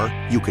 or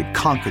you could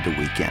conquer the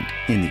weekend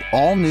in the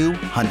all-new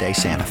Hyundai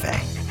Santa Fe.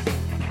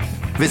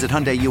 Visit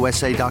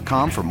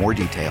HyundaiUSA.com for more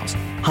details.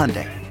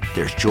 Hyundai,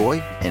 there's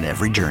joy in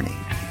every journey.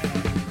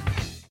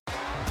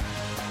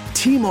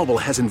 T-Mobile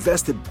has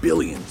invested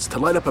billions to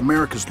light up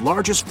America's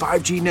largest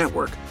 5G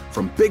network,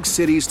 from big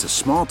cities to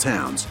small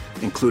towns,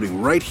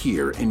 including right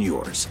here in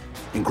yours.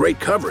 And great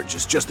coverage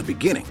is just the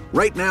beginning.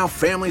 Right now,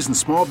 families and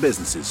small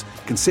businesses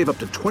can save up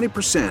to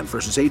 20%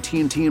 versus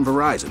AT&T and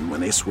Verizon when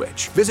they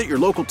switch. Visit your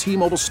local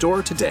T-Mobile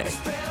store today.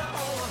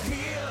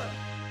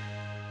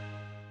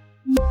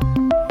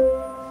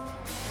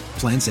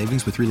 Plan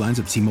savings with 3 lines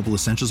of T-Mobile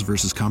Essentials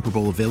versus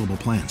comparable available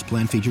plans.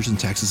 Plan features and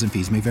taxes and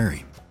fees may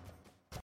vary.